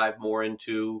tomorrow we'll dive more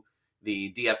into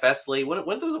the DFS slate.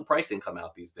 When does the pricing come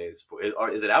out these days?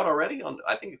 Is it out already?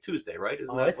 I think it's Tuesday, right?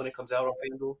 Isn't that when it comes out on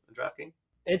FanDuel and DraftKings?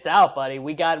 It's out, buddy.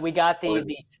 We got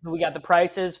the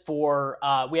prices for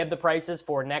we have the prices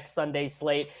for next Sunday's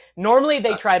slate. Normally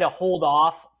they try to hold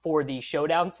off for the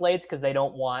showdown slates because they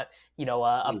don't want a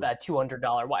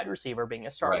 $200 wide receiver being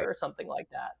a starter or something like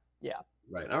that. Yeah.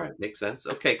 Right. All right. Makes sense.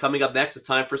 Okay. Coming up next, it's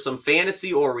time for some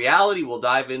fantasy or reality. We'll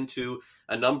dive into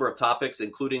a number of topics,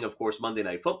 including, of course, Monday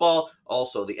Night Football,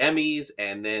 also the Emmys,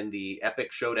 and then the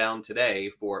epic showdown today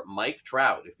for Mike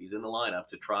Trout, if he's in the lineup,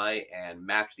 to try and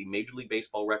match the Major League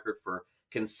Baseball record for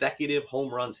consecutive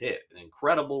home runs hit. An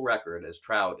incredible record, as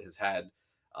Trout has had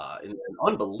an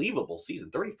unbelievable season.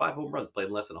 35 home runs played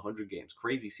in less than 100 games.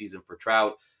 Crazy season for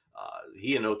Trout.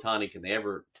 He and Ohtani, can they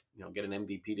ever get an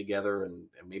MVP together and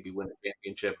maybe win a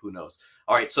championship? Who knows?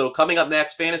 All right, so coming up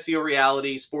next, fantasy or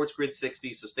reality, Sports Grid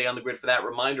 60. So stay on the grid for that.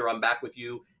 Reminder, I'm back with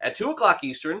you at 2 o'clock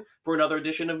Eastern for another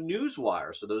edition of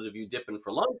Newswire. So those of you dipping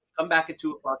for lunch, come back at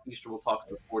 2 o'clock Eastern. We'll talk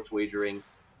some sports wagering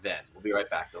then. We'll be right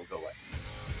back. Don't go away.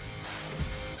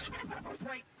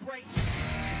 Great.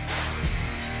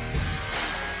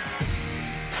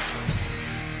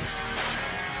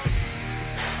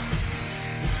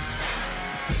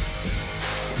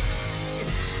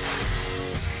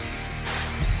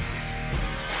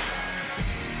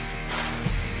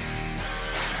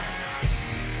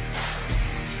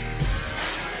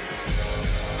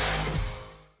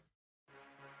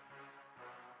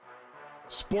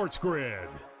 Sports Grid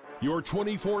your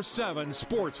 24/7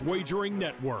 sports wagering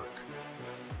network.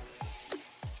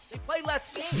 They play less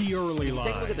games. The early Take a look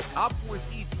line. at the top 4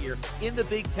 seeds here in the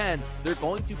Big Ten. They're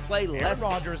going to play Aaron less.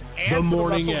 Rodgers and The for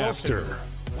morning Russell Wilson, after.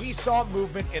 we saw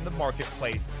movement in the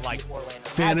marketplace like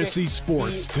Fantasy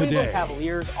sports the Cleveland today.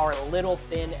 Cavaliers are a little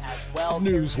thin as well.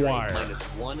 Newswire. Minus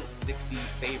 160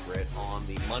 favorite on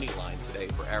the money line today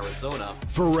for Arizona.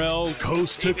 Pharrell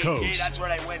coast to PBG, coast. that's where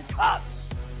they win cups.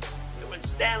 They win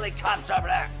Stanley Cups over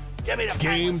there. Give me the Game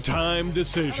Penguins. time Kind of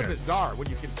decisions. bizarre when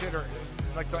you consider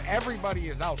everybody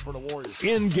is out for the Warriors.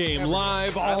 In-game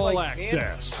live I all like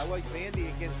access. Vandy. I like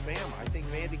Vandy against Bama. I think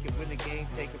Vandy can win the game,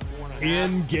 take a 4.5.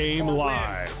 In-game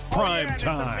live. Prime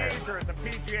time.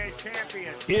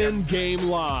 In-game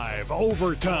live.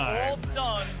 Overtime.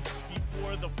 Done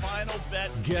before the final bet.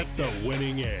 Get the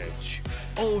winning edge.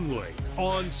 Only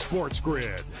on Sports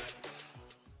Grid.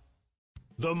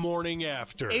 The morning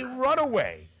after. a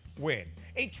runaway win,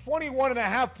 a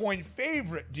 21.5-point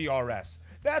favorite DRS.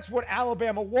 That's what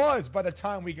Alabama was by the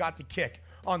time we got to kick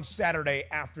on Saturday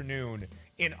afternoon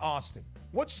in Austin.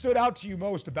 What stood out to you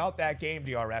most about that game,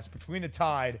 DRS, between the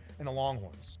Tide and the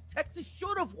Longhorns? Texas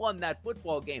should have won that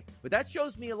football game, but that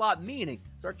shows me a lot, meaning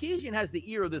Sarkisian has the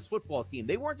ear of this football team.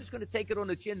 They weren't just going to take it on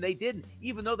the chin. They didn't,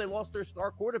 even though they lost their star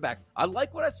quarterback. I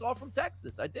like what I saw from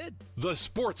Texas. I did. The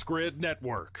Sports Grid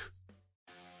Network.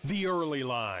 The early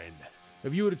line.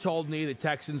 If you would have told me the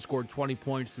Texans scored 20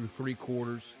 points through 3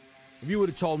 quarters, if you would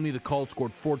have told me the Colts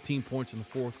scored 14 points in the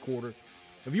 4th quarter,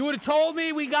 if you would have told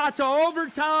me we got to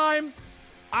overtime,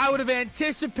 I would have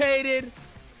anticipated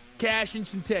cashing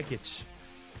some tickets.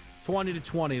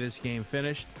 20-20 this game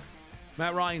finished.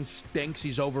 Matt Ryan stinks.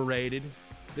 He's overrated.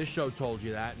 This show told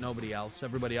you that. Nobody else.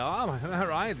 Everybody else. Oh, Matt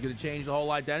Ryan's going to change the whole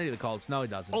identity of the Colts. No, he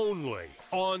doesn't. Only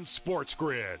on Sports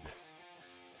Grid.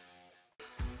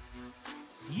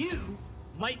 You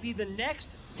might be the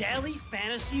next daily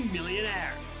fantasy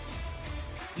millionaire.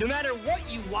 No matter what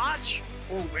you watch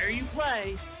or where you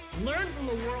play, learn from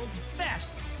the world's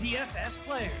best DFS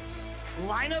players.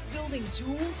 Lineup building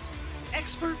tools,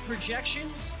 expert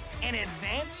projections, and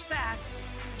advanced stats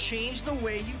change the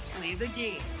way you play the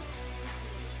game.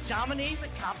 Dominate the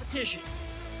competition.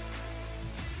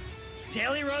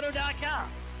 DailyRoto.com,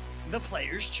 the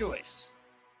player's choice.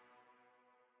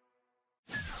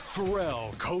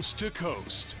 Pharrell coast to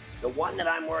coast. The one that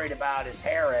I'm worried about is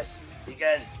Harris,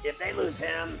 because if they lose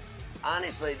him,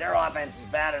 honestly, their offense is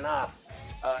bad enough.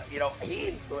 He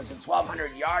was a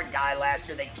 1,200-yard guy last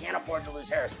year. They can't afford to lose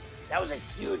Harris. That was a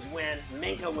huge win.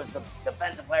 Minka was the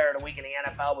defensive player of the week in the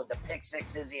NFL with the pick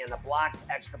sixes and the blocked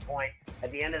extra point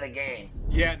at the end of the game.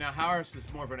 Yeah, now Harris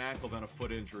is more of an ankle than a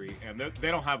foot injury, and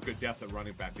they don't have good depth at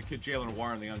running back. The kid Jalen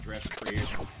Warren, the undrafted free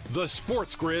agent. The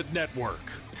Sports Grid Network.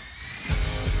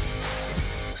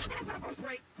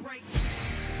 Great.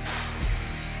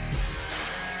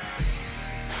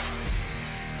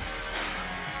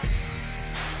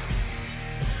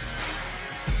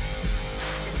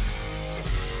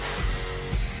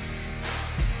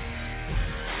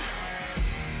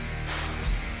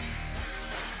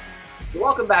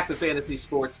 Welcome back to Fantasy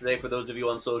Sports Today. For those of you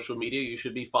on social media, you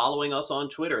should be following us on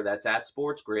Twitter. That's at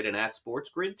SportsGrid and at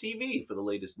SportsGrid TV for the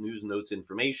latest news, notes,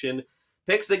 information,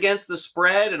 picks against the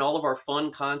spread, and all of our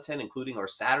fun content, including our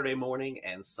Saturday morning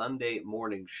and Sunday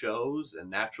morning shows. And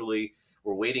naturally,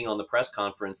 we're waiting on the press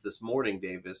conference this morning,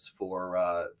 Davis,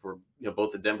 for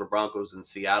both the Denver Broncos and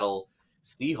Seattle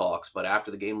Seahawks. But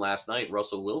after the game last night,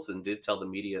 Russell Wilson did tell the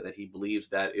media that he believes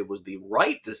that it was the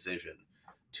right decision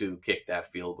to kick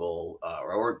that field goal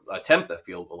or attempt a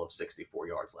field goal of 64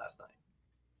 yards last night.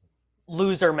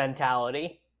 Loser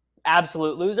mentality.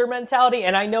 Absolute loser mentality.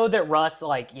 And I know that Russ,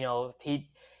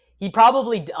 he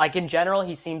probably, in general,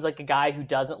 he seems like a guy who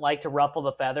doesn't like to ruffle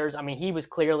the feathers. I mean, he was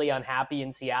clearly unhappy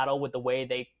in Seattle with the way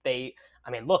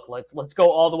let's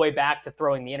go all the way back to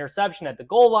throwing the interception at the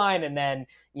goal line and then,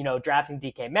 drafting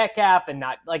DK Metcalf and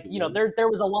not there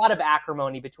was a lot of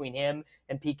acrimony between him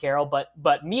and Pete Carroll, but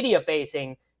media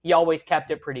facing, he always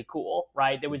kept it pretty cool,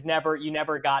 right? You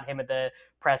never got him at the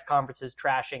press conferences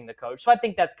trashing the coach. So I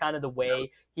think that's kind of the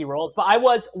way he rolls. But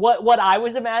what I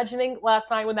was imagining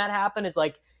last night when that happened is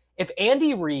if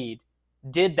Andy Reid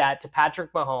did that to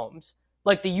Patrick Mahomes,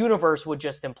 the universe would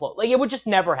just implode. It would just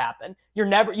never happen. You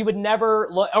would never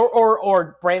look,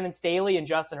 or Brandon Staley and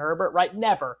Justin Herbert, right?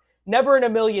 Never in a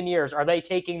million years are they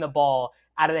taking the ball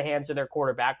out of the hands of their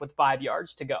quarterback with 5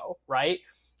 yards to go, right?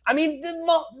 I mean,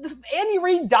 Andy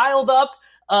Reid dialed up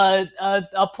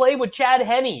a play with Chad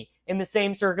Henne in the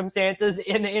same circumstances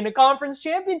in a conference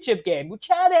championship game with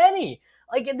Chad Henne.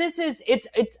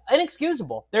 It's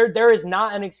inexcusable. There is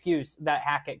not an excuse that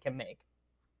Hackett can make.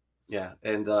 Yeah,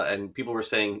 and people were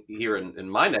saying here in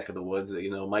my neck of the woods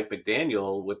that, Mike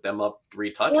McDaniel with them up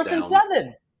 3 4th and touchdowns.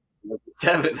 7.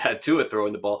 7 had Tua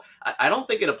throwing the ball. I don't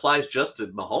think it applies just to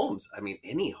Mahomes. I mean,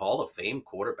 any Hall of Fame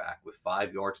quarterback with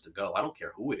 5 yards to go, I don't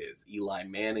care who it is, Eli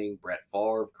Manning, Brett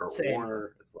Favre, Kurt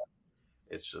Warner.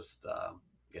 It's just,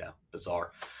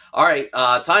 bizarre. All right,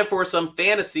 time for some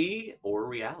fantasy or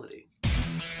reality.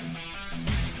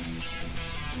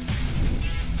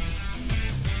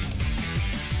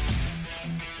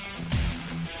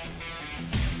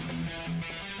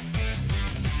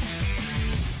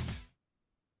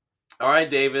 All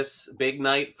right, Davis, big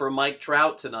night for Mike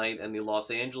Trout tonight and the Los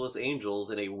Angeles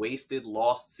Angels in a wasted,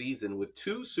 lost season with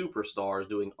 2 superstars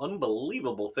doing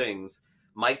unbelievable things.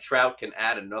 Mike Trout can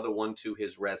add another one to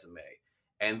his resume.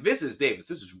 And this is, Davis,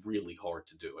 this is really hard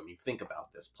to do. I mean, think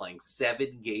about this, playing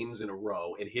 7 games in a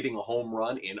row and hitting a home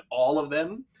run in all of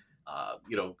them.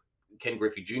 Ken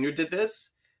Griffey Jr. did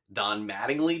this. Don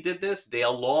Mattingly did this.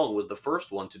 Dale Long was the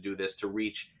first one to do this, to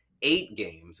reach 8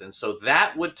 games. And so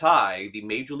that would tie the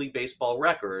Major League Baseball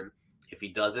record if he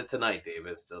does it tonight,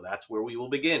 Davis. So that's where we will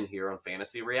begin here on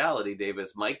Fantasy Reality,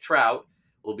 Davis. Mike Trout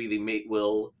will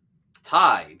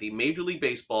tie the Major League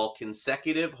Baseball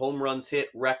consecutive home runs hit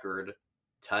record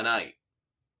tonight.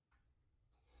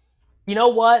 You know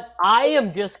what? I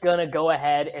am just going to go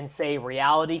ahead and say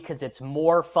reality because it's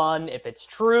more fun if it's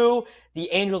true. The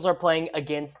Angels are playing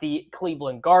against the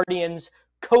Cleveland Guardians.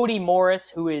 Cody Morris,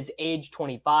 who is age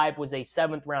 25, was a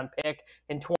 7th-round pick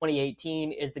in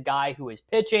 2018, is the guy who is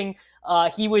pitching.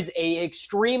 He was a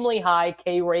extremely high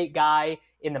K-rate guy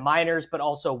in the minors, but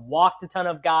also walked a ton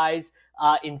of guys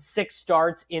in 6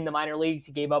 starts in the minor leagues.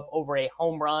 He gave up over a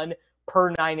home run per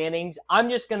 9 innings. I'm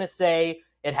just going to say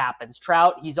it happens.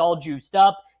 Trout, he's all juiced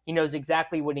up. He knows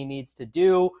exactly what he needs to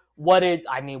do. What are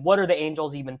the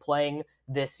Angels even playing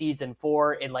this season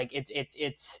for? It's like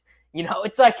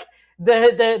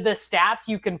the stats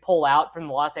you can pull out from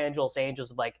the Los Angeles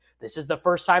Angels, like, this is the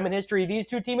first time in history these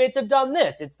 2 teammates have done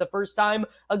this. It's the first time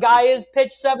a guy has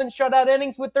pitched 7 shutout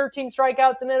innings with 13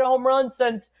 strikeouts and hit a home run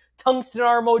since Tungsten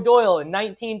Arm O'Doyle in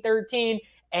 1913,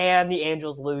 and the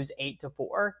Angels lose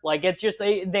 8-4. Like, it's just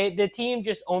the team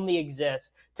just only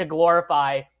exists to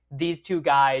glorify these 2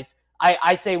 guys.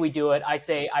 I say we do it. I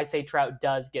say Trout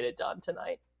does get it done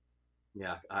tonight.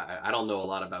 Yeah, I don't know a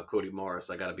lot about Cody Morris,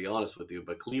 I got to be honest with you,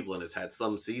 but Cleveland has had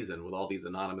some season with all these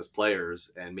anonymous players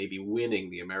and maybe winning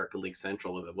the American League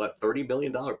Central with a, $30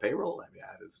 billion payroll? I mean,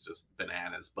 that is just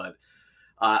bananas. But,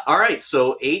 all right,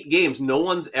 so 8 games. No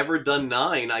one's ever done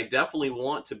 9. I definitely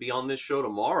want to be on this show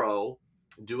tomorrow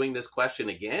doing this question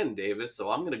again, Davis, so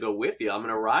I'm going to go with you. I'm going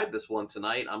to ride this one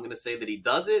tonight. I'm going to say that he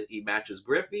does it. He matches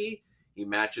Griffey. He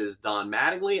matches Don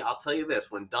Mattingly. I'll tell you this,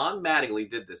 when Don Mattingly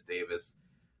did this, Davis,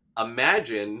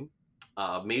 imagine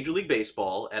Major League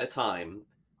Baseball at a time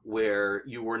where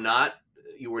you were not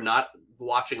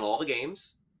watching all the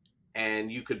games,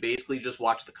 and you could basically just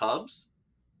watch the Cubs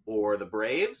or the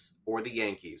Braves or the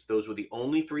Yankees. Those were the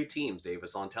only 3 teams,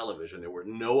 Davis, on television. There were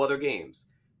no other games.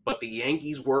 But the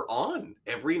Yankees were on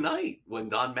every night when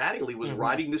Don Mattingly was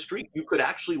riding the streak. You could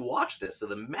actually watch this. So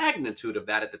the magnitude of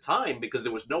that at the time, because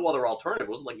there was no other alternative,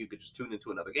 it wasn't like you could just tune into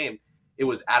another game. It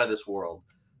was out of this world.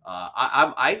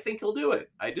 I think he'll do it.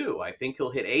 I do. I think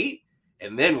he'll hit 8,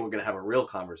 and then we're going to have a real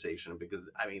conversation, because,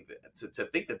 I mean, to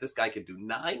think that this guy could do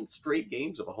 9 straight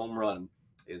games of a home run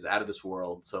is out of this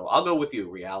world. So I'll go with you,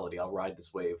 reality. I'll ride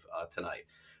this wave tonight.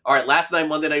 All right, last night,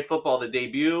 Monday Night Football, the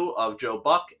debut of Joe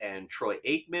Buck and Troy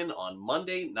Aikman on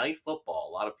Monday Night Football.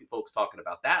 A lot of folks talking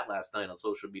about that last night on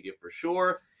social media for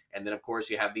sure. And then, of course,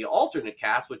 you have the alternate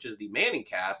cast, which is the Manning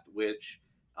cast, which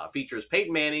features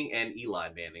Peyton Manning and Eli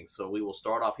Manning. So we will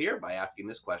start off here by asking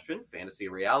this question, Fantasy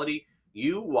Reality.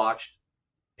 You watched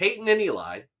Peyton and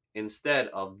Eli instead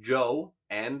of Joe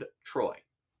and Troy.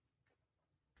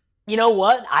 You know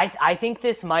what? I think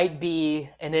this might be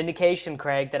an indication,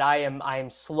 Craig, that I am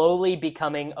slowly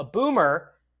becoming a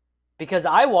boomer, because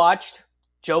I watched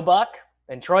Joe Buck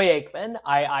and Troy Aikman.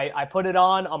 I put it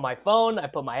on my phone. I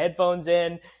put my headphones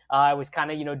in. I was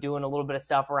kind of, doing a little bit of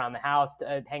stuff around the house,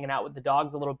 hanging out with the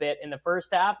dogs a little bit in the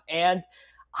first half. And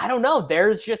I don't know,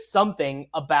 there's just something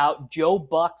about Joe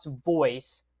Buck's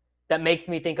voice that makes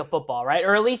me think of football, right?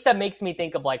 Or at least that makes me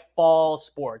think of like fall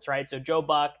sports, right? So Joe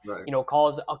Buck, right,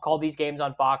 call these games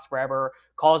on Fox forever,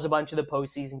 calls a bunch of the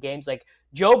postseason games. Like,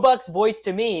 Joe Buck's voice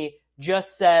to me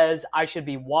just says I should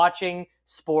be watching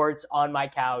sports on my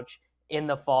couch in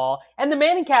the fall. And the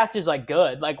Manning cast is like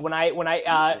good. Like when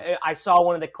I saw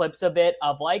one of the clips of it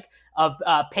of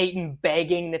Peyton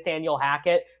begging Nathaniel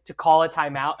Hackett to call a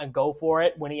timeout and go for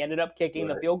it when he ended up kicking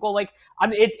the field goal. Like, I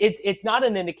mean, it's not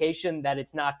an indication that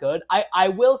it's not good. I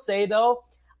will say though,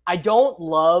 I don't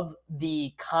love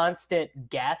the constant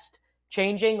guest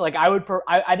changing. Like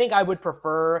I think I would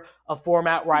prefer a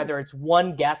format where either it's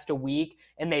one guest a week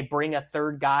and they bring a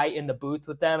third guy in the booth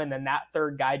with them, and then that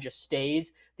third guy just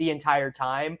stays the entire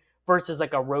time, versus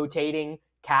like a rotating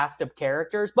cast of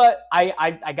characters. But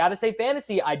I gotta say,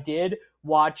 fantasy, I did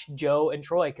watch Joe and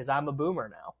Troy because I'm a boomer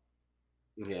now.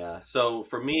 Yeah. So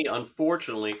for me,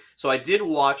 unfortunately, so I did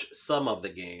watch some of the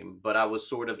game, but I was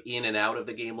sort of in and out of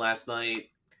the game last night.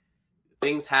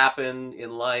 Things happen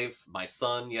in life. My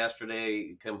son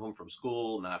yesterday came home from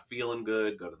school, not feeling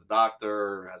good, go to the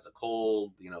doctor, has a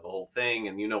cold, the whole thing.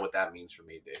 And you know what that means for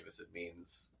me, Davis. It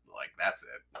means, like, that's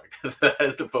it. Like, that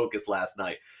is the focus last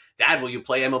night. Dad, will you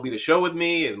play MLB The Show with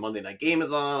me? And the Monday night game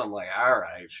is on. I'm like, all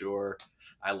right, sure.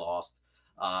 I lost.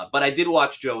 But I did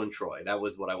watch Joe and Troy. That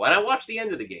was what I watched. I watched the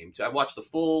end of the game, too. I watched the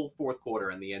full fourth quarter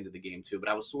and the end of the game, too. But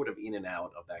I was sort of in and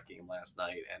out of that game last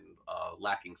night and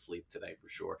lacking sleep today for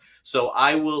sure. So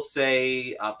I will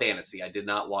say fantasy. I did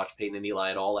not watch Peyton and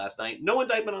Eli at all last night. No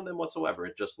indictment on them whatsoever.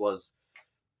 It just was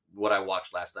what I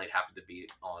watched last night happened to be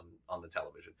on the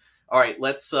television. All right,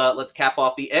 let's cap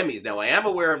off the Emmys. Now, I am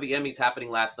aware of the Emmys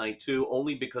happening last night, too,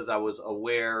 only because I was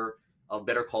aware of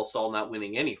Better Call Saul not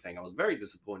winning anything. I was very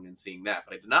disappointed in seeing that,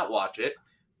 but I did not watch it.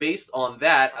 Based on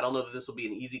that, I don't know that this will be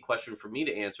an easy question for me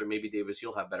to answer. Maybe, Davis,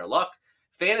 you'll have better luck.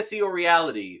 Fantasy or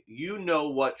reality? You know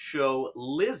what show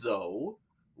Lizzo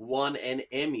won an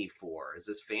Emmy for. Is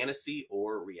this fantasy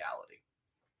or reality?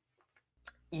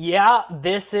 Yeah,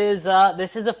 this is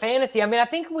a fantasy. I mean, I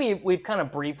think we've kind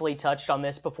of briefly touched on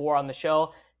this before on the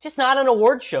show. Just not an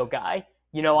award show guy.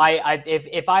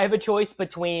 If I have a choice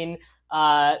between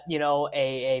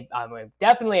definitely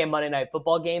a Monday Night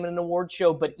Football game and an award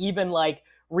show, but even like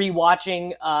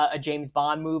rewatching a James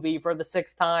Bond movie for the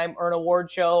sixth time or an award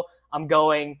show, I'm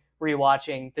going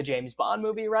rewatching the James Bond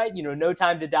movie, right? No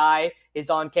Time to Die is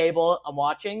on cable. I'm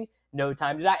watching No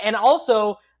Time to Die. And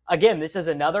also, again, this is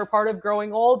another part of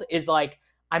growing old, is like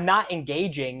I'm not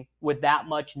engaging with that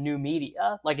much new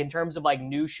media. Like in terms of like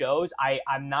new shows,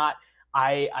 I'm not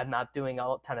doing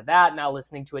a ton of that. Now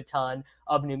listening to a ton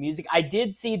of new music. I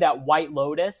did see that White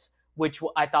Lotus, which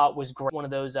I thought was great, one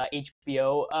of those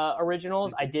HBO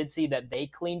originals. I did see that they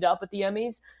cleaned up at the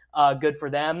Emmys. Good for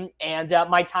them. And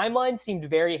my timeline seemed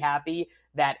very happy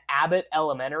that Abbott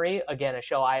Elementary, again, a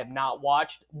show I have not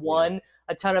watched, won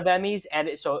a ton of Emmys. And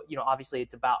so, obviously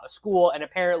it's about a school, and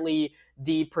apparently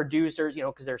the producers,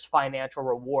 because there's financial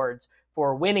rewards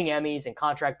for winning Emmys and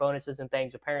contract bonuses and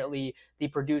things. Apparently the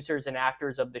producers and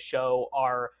actors of the show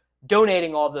are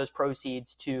donating all of those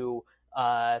proceeds to,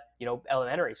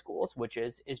 elementary schools, which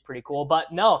is pretty cool. But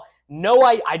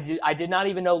I did not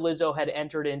even know Lizzo had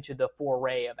entered into the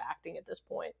foray of acting at this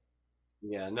point.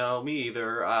 Yeah, no, me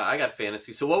either. I got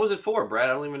fantasy. So what was it for, Brad?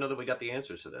 I don't even know that we got the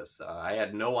answers to this. I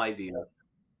had no idea.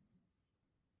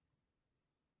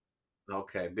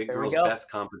 Okay, Big Girls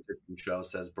Best Competition Show,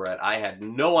 says Brett. I had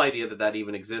no idea that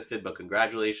even existed, but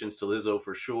congratulations to Lizzo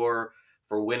for sure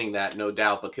for winning that, no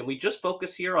doubt. But can we just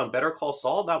focus here on Better Call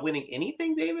Saul not winning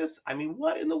anything, Davis? I mean,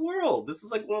 what in the world? This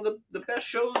is like one of the best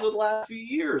shows of the last few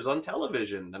years on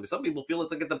television. I mean, some people feel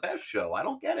it's like the best show. I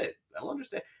don't get it. I don't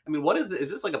understand. I mean, what is this?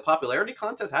 Is this like a popularity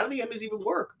contest? How do the Emmys even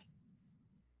work?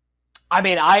 I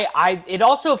mean, it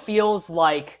also feels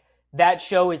like that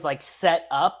show is like set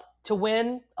up to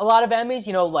win a lot of Emmys,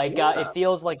 it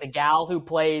feels like the gal who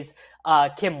plays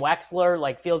Kim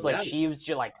Wexler, feels like she was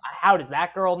just like, how does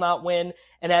that girl not win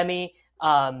an Emmy?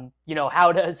 How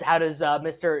does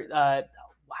Mr.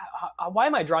 Why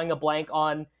am I drawing a blank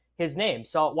on his name?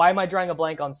 So why am I drawing a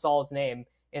blank on Saul's name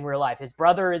in real life? His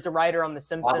brother is a writer on The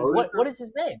Simpsons. What is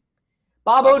his name?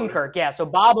 Bob Odenkirk. Yeah. So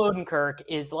Bob Odenkirk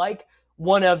is like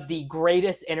one of the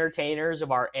greatest entertainers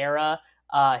of our era.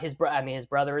 His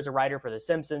brother is a writer for The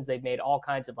Simpsons. They've made all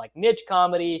kinds of like niche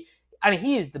comedy. I mean,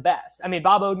 he is the best. I mean,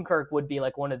 Bob Odenkirk would be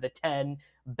like one of the 10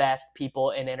 best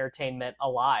people in entertainment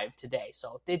alive today.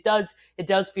 So it does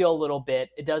feel a little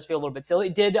bit silly.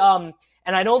 It did, and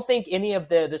I don't think any of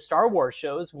the Star Wars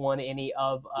shows won any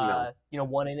of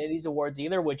these awards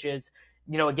either, which is,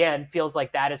 again, feels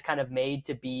like that is kind of made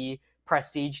to be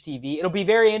prestige TV. It'll be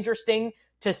very interesting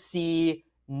to see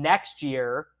next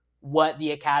year what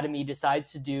the Academy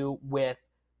decides to do with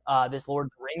this Lord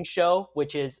of the Rings show,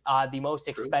 which is the most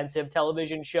expensive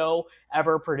television show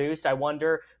ever produced. I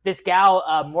wonder, this gal,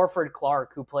 Morford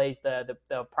Clark, who plays the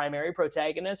primary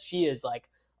protagonist, she is like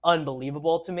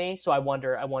unbelievable to me. So I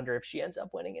wonder if she ends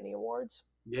up winning any awards.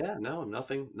 Yeah, no,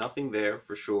 nothing there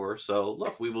for sure. So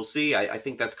look, we will see. I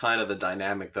think that's kind of the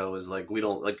dynamic, though, is like we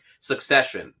don't like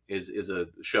Succession is a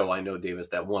show I know, Davis,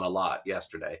 that won a lot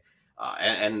yesterday.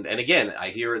 And again, I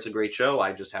hear it's a great show.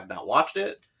 I just have not watched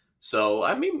it. So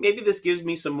I mean, maybe this gives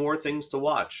me some more things to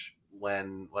watch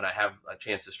when I have a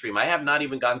chance to stream. I have not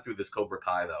even gotten through this Cobra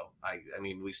Kai though. I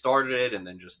mean, we started it and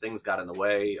then just things got in the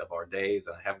way of our days,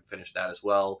 and I haven't finished that as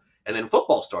well. And then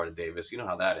football started, Davis. You know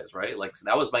how that is, right? Like,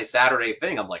 that was my Saturday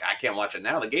thing. I'm like, I can't watch it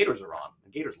now. The Gators are on.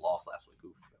 The Gators lost last week.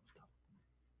 Ooh, that was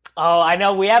tough. Oh, I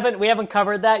know. We haven't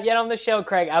covered that yet on the show,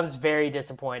 Craig. I was very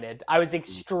disappointed. I was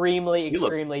extremely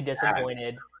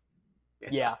disappointed.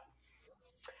 Yeah.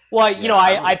 Well, you know,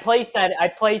 I placed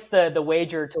the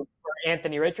wager for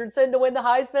Anthony Richardson to win the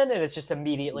Heisman, and it's just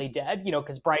immediately dead, you know,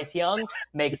 because Bryce Young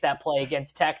makes that play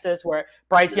against Texas where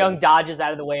Bryce Young dodges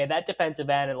out of the way of that defensive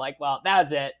end and like, well,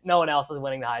 that's it. No one else is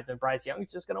winning the Heisman. Bryce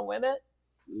Young's just going to win it.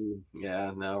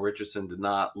 Yeah, no, Richardson did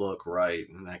not look right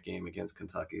in that game against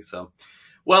Kentucky. So,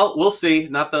 well, we'll see.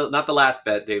 Not the last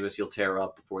bet, Davis, you'll tear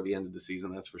up before the end of the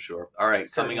season, that's for sure. All right,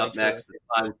 Certainly coming up true. next, it's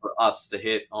time for us to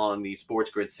hit on the Sports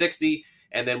Grid 60.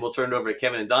 And then we'll turn it over to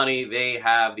Kevin and Donnie. They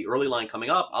have the early line coming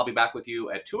up. I'll be back with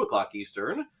you at 2 o'clock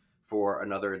Eastern for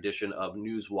another edition of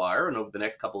Newswire. And over the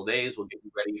next couple of days, we'll get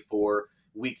you ready for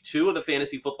week 2 of the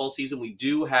fantasy football season. We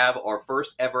do have our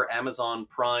first ever Amazon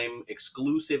Prime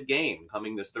exclusive game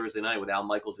coming this Thursday night with Al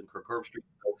Michaels and Kirk Herbstreit.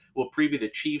 So we'll preview the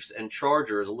Chiefs and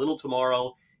Chargers a little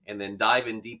tomorrow and then dive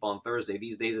in deep on Thursday.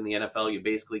 These days in the NFL, you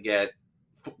basically get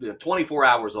 24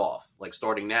 hours off, like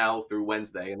starting now through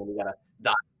Wednesday, and then we got to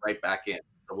dive right back in.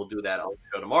 So we'll do that on the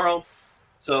show tomorrow.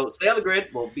 So stay on the grid.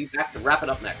 We'll be back to wrap it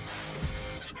up next.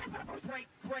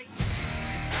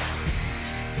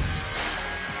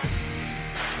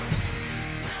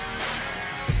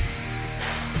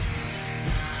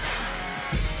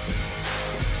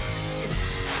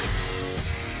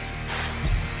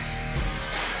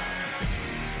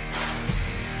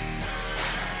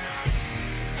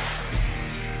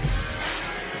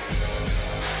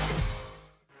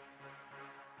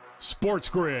 Sports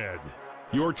Grid,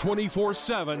 your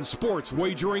 24/7 sports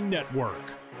wagering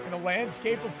network. In the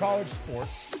landscape of college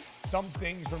sports, some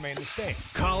things remain the same.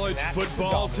 College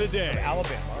football today.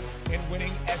 Alabama in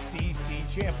winning SEC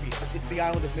championship. It's the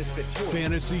island of misfit toys.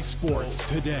 Fantasy sports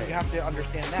today. You have to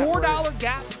understand that. $4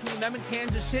 gap between them and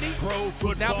Kansas City. Pro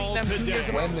football today.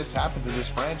 When this happened to this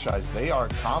franchise, they are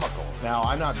comical. Now,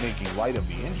 I'm not making light of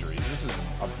the injuries. This is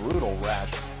a brutal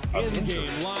rash of injuries.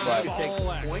 In-game live But You can take all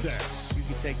the points, access. you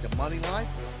can take the money line.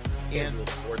 FanDuel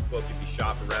Sportsbook, if you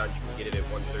shop around, you can get it at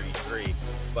 133.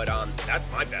 But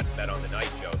that's my best bet on the night,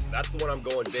 Joe. So that's the one I'm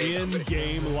going big.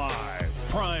 In-game live,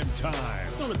 prime time.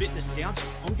 I'm a bit nostalgic.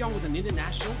 I'm going with an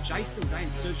international, Jason Day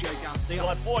and Sergio Garcia.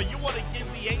 But boy, you want to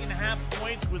give me 8.5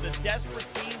 points with a desperate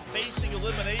team facing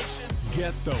elimination?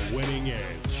 Get the winning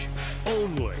edge.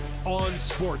 Only on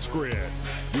Sports Grid,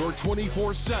 your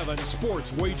 24/7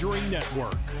 sports wagering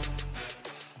network.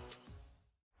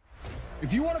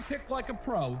 If you want to pick like a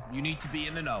pro, you need to be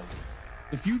in the know.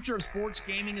 The future of sports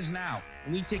gaming is now,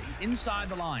 and we take you inside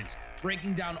the lines,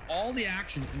 breaking down all the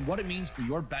action and what it means for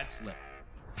your bet slip.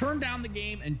 Turn down the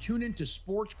game and tune into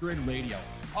Sports Grid Radio.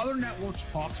 Other networks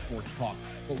talk sports talk,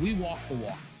 but we walk the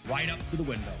walk, right up to the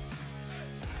window.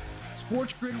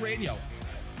 Sports Grid Radio.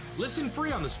 Listen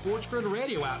free on the Sports Grid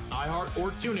Radio app, iHeart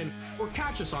or TuneIn, or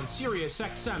catch us on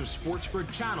SiriusXM Sports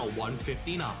Grid Channel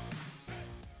 159.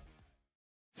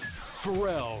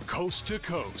 Pharrell, coast to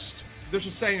coast. There's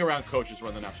a saying around coaches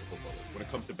around the National Football League when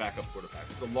it comes to backup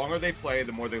quarterbacks. The longer they play,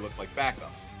 the more they look like backups.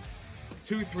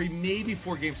 2, 3, maybe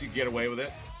 4 games you can get away with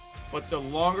it, but the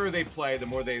longer they play, the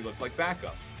more they look like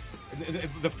backups. And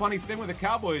the funny thing with the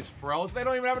Cowboys, Pharrell, is they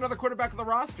don't even have another quarterback on the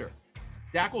roster.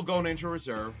 Dak will go into injury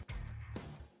reserve,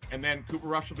 and then Cooper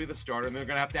Rush will be the starter, and they're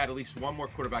going to have to add at least one more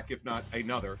quarterback, if not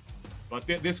another. But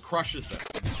this crushes them.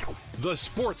 The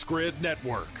Sports Grid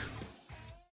Network.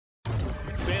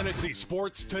 Fantasy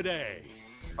sports today.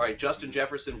 All right, Justin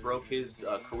Jefferson broke his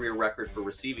career record for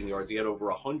receiving yards. He had over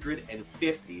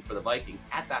 150 for the Vikings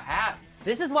at the half.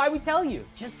 This is why we tell you,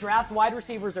 just draft wide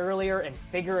receivers earlier and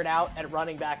figure it out at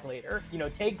running back later. You know,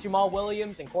 take Jamal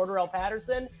Williams and Cordarrelle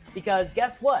Patterson, because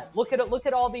guess what? Look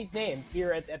at all these names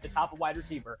here at the top of wide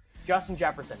receiver. Justin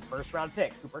Jefferson, first-round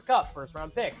pick. Cooper Kupp,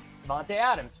 first-round pick. Devontae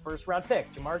Adams, first-round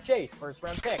pick. Jamar Chase,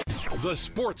 first-round pick. The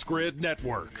Sports Grid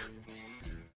Network.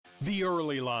 The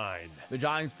early line. The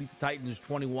Giants beat the Titans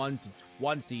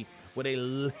 21-20 with a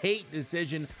late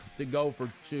decision to go for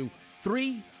 2.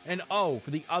 3-0 for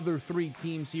the other 3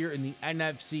 teams here in the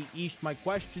NFC East. My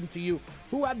question to you,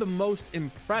 who had the most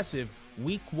impressive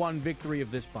Week 1 victory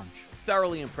of this bunch.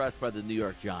 Thoroughly impressed by the New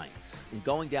York Giants. And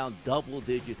going down double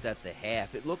digits at the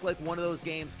half, it looked like one of those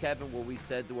games, Kevin, where we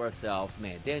said to ourselves,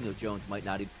 man, Daniel Jones might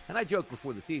not even, and I joked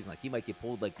before the season, like he might get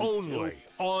pulled like week 2. Only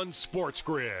on Sports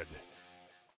Grid.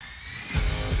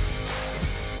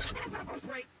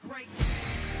 Great.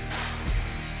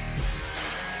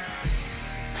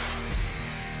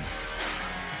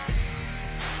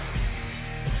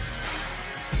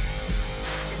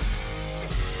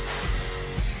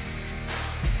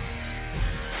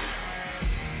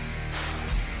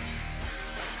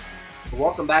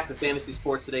 Welcome back to Fantasy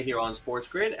Sports Today here on Sports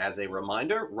Grid. As a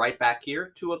reminder, right back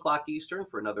here, 2 o'clock Eastern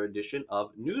for another edition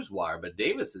of Newswire. But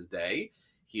Davis's day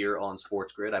here on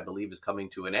Sports Grid, I believe, is coming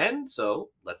to an end, so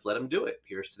let's let him do it.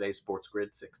 Here's today's Sports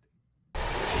Grid 60.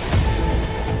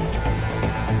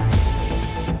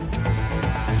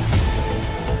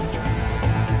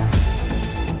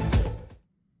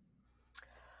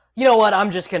 You know what? I'm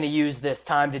just going to use this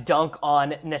time to dunk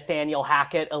on Nathaniel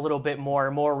Hackett a little bit more.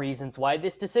 More reasons why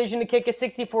this decision to kick a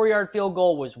 64-yard field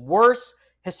goal was worse.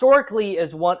 Historically,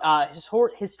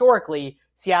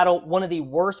 Seattle, one of the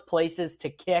worst places to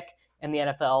kick in the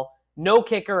NFL. No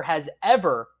kicker has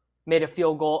ever made a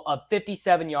field goal of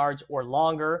 57 yards or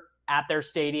longer at their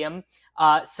stadium.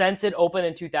 Since it opened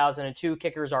in 2002,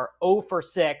 kickers are 0 for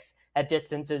 6 at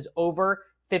distances over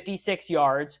 56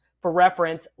 yards. For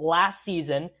reference, last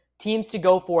season, teams to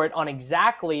go for it on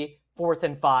exactly 4th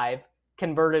and 5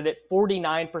 converted it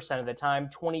 49% of the time,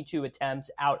 22 attempts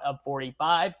out of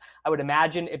 45. I would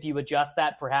imagine if you adjust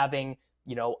that for having,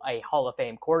 a Hall of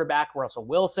Fame quarterback, Russell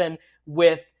Wilson,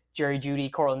 with Jerry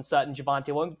Jeudy, Cortland Sutton,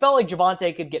 Javonte Williams, felt like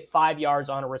Javonte could get 5 yards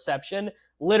on a reception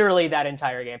literally that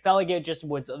entire game. Felt like it just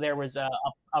was, there was a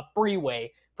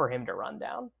freeway for him to run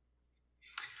down.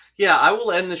 Yeah, I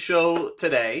will end the show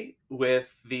today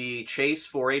with the chase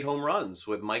for 8 home runs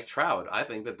with Mike Trout. I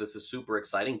think that this is super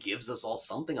exciting, gives us all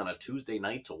something on a Tuesday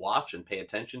night to watch and pay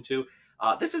attention to.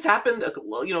 This has happened, a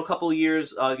couple of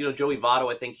years. Joey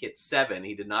Votto, I think, hit 7.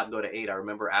 He did not go to 8. I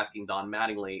remember asking Don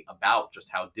Mattingly about just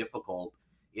how difficult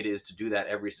it is to do that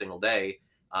every single day.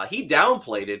 He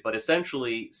downplayed it, but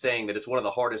essentially saying that it's one of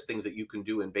the hardest things that you can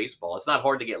do in baseball. It's not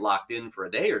hard to get locked in for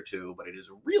a day or two, but it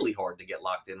is really hard to get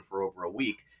locked in for over a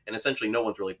week. And essentially no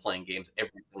one's really playing games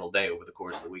every single day over the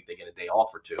course of the week. They get a day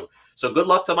off or two. So good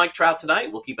luck to Mike Trout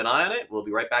tonight. We'll keep an eye on it. We'll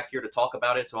be right back here to talk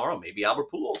about it tomorrow. Maybe Albert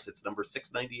Pujols. It's number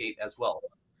 698 as well.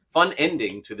 Fun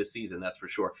ending to the season, that's for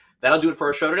sure. That'll do it for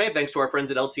our show today. Thanks to our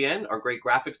friends at LTN, our great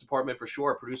graphics department for sure,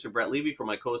 our producer Brett Levy, for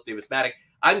my co-host Davis Maddock.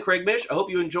 I'm Craig Mish. I hope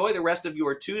you enjoy the rest of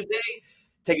your Tuesday.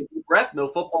 Take a deep breath. No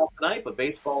football tonight, but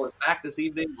baseball is back this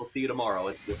evening. We'll see you tomorrow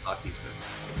at 2 o'clock Eastern.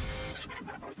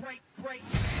 Great.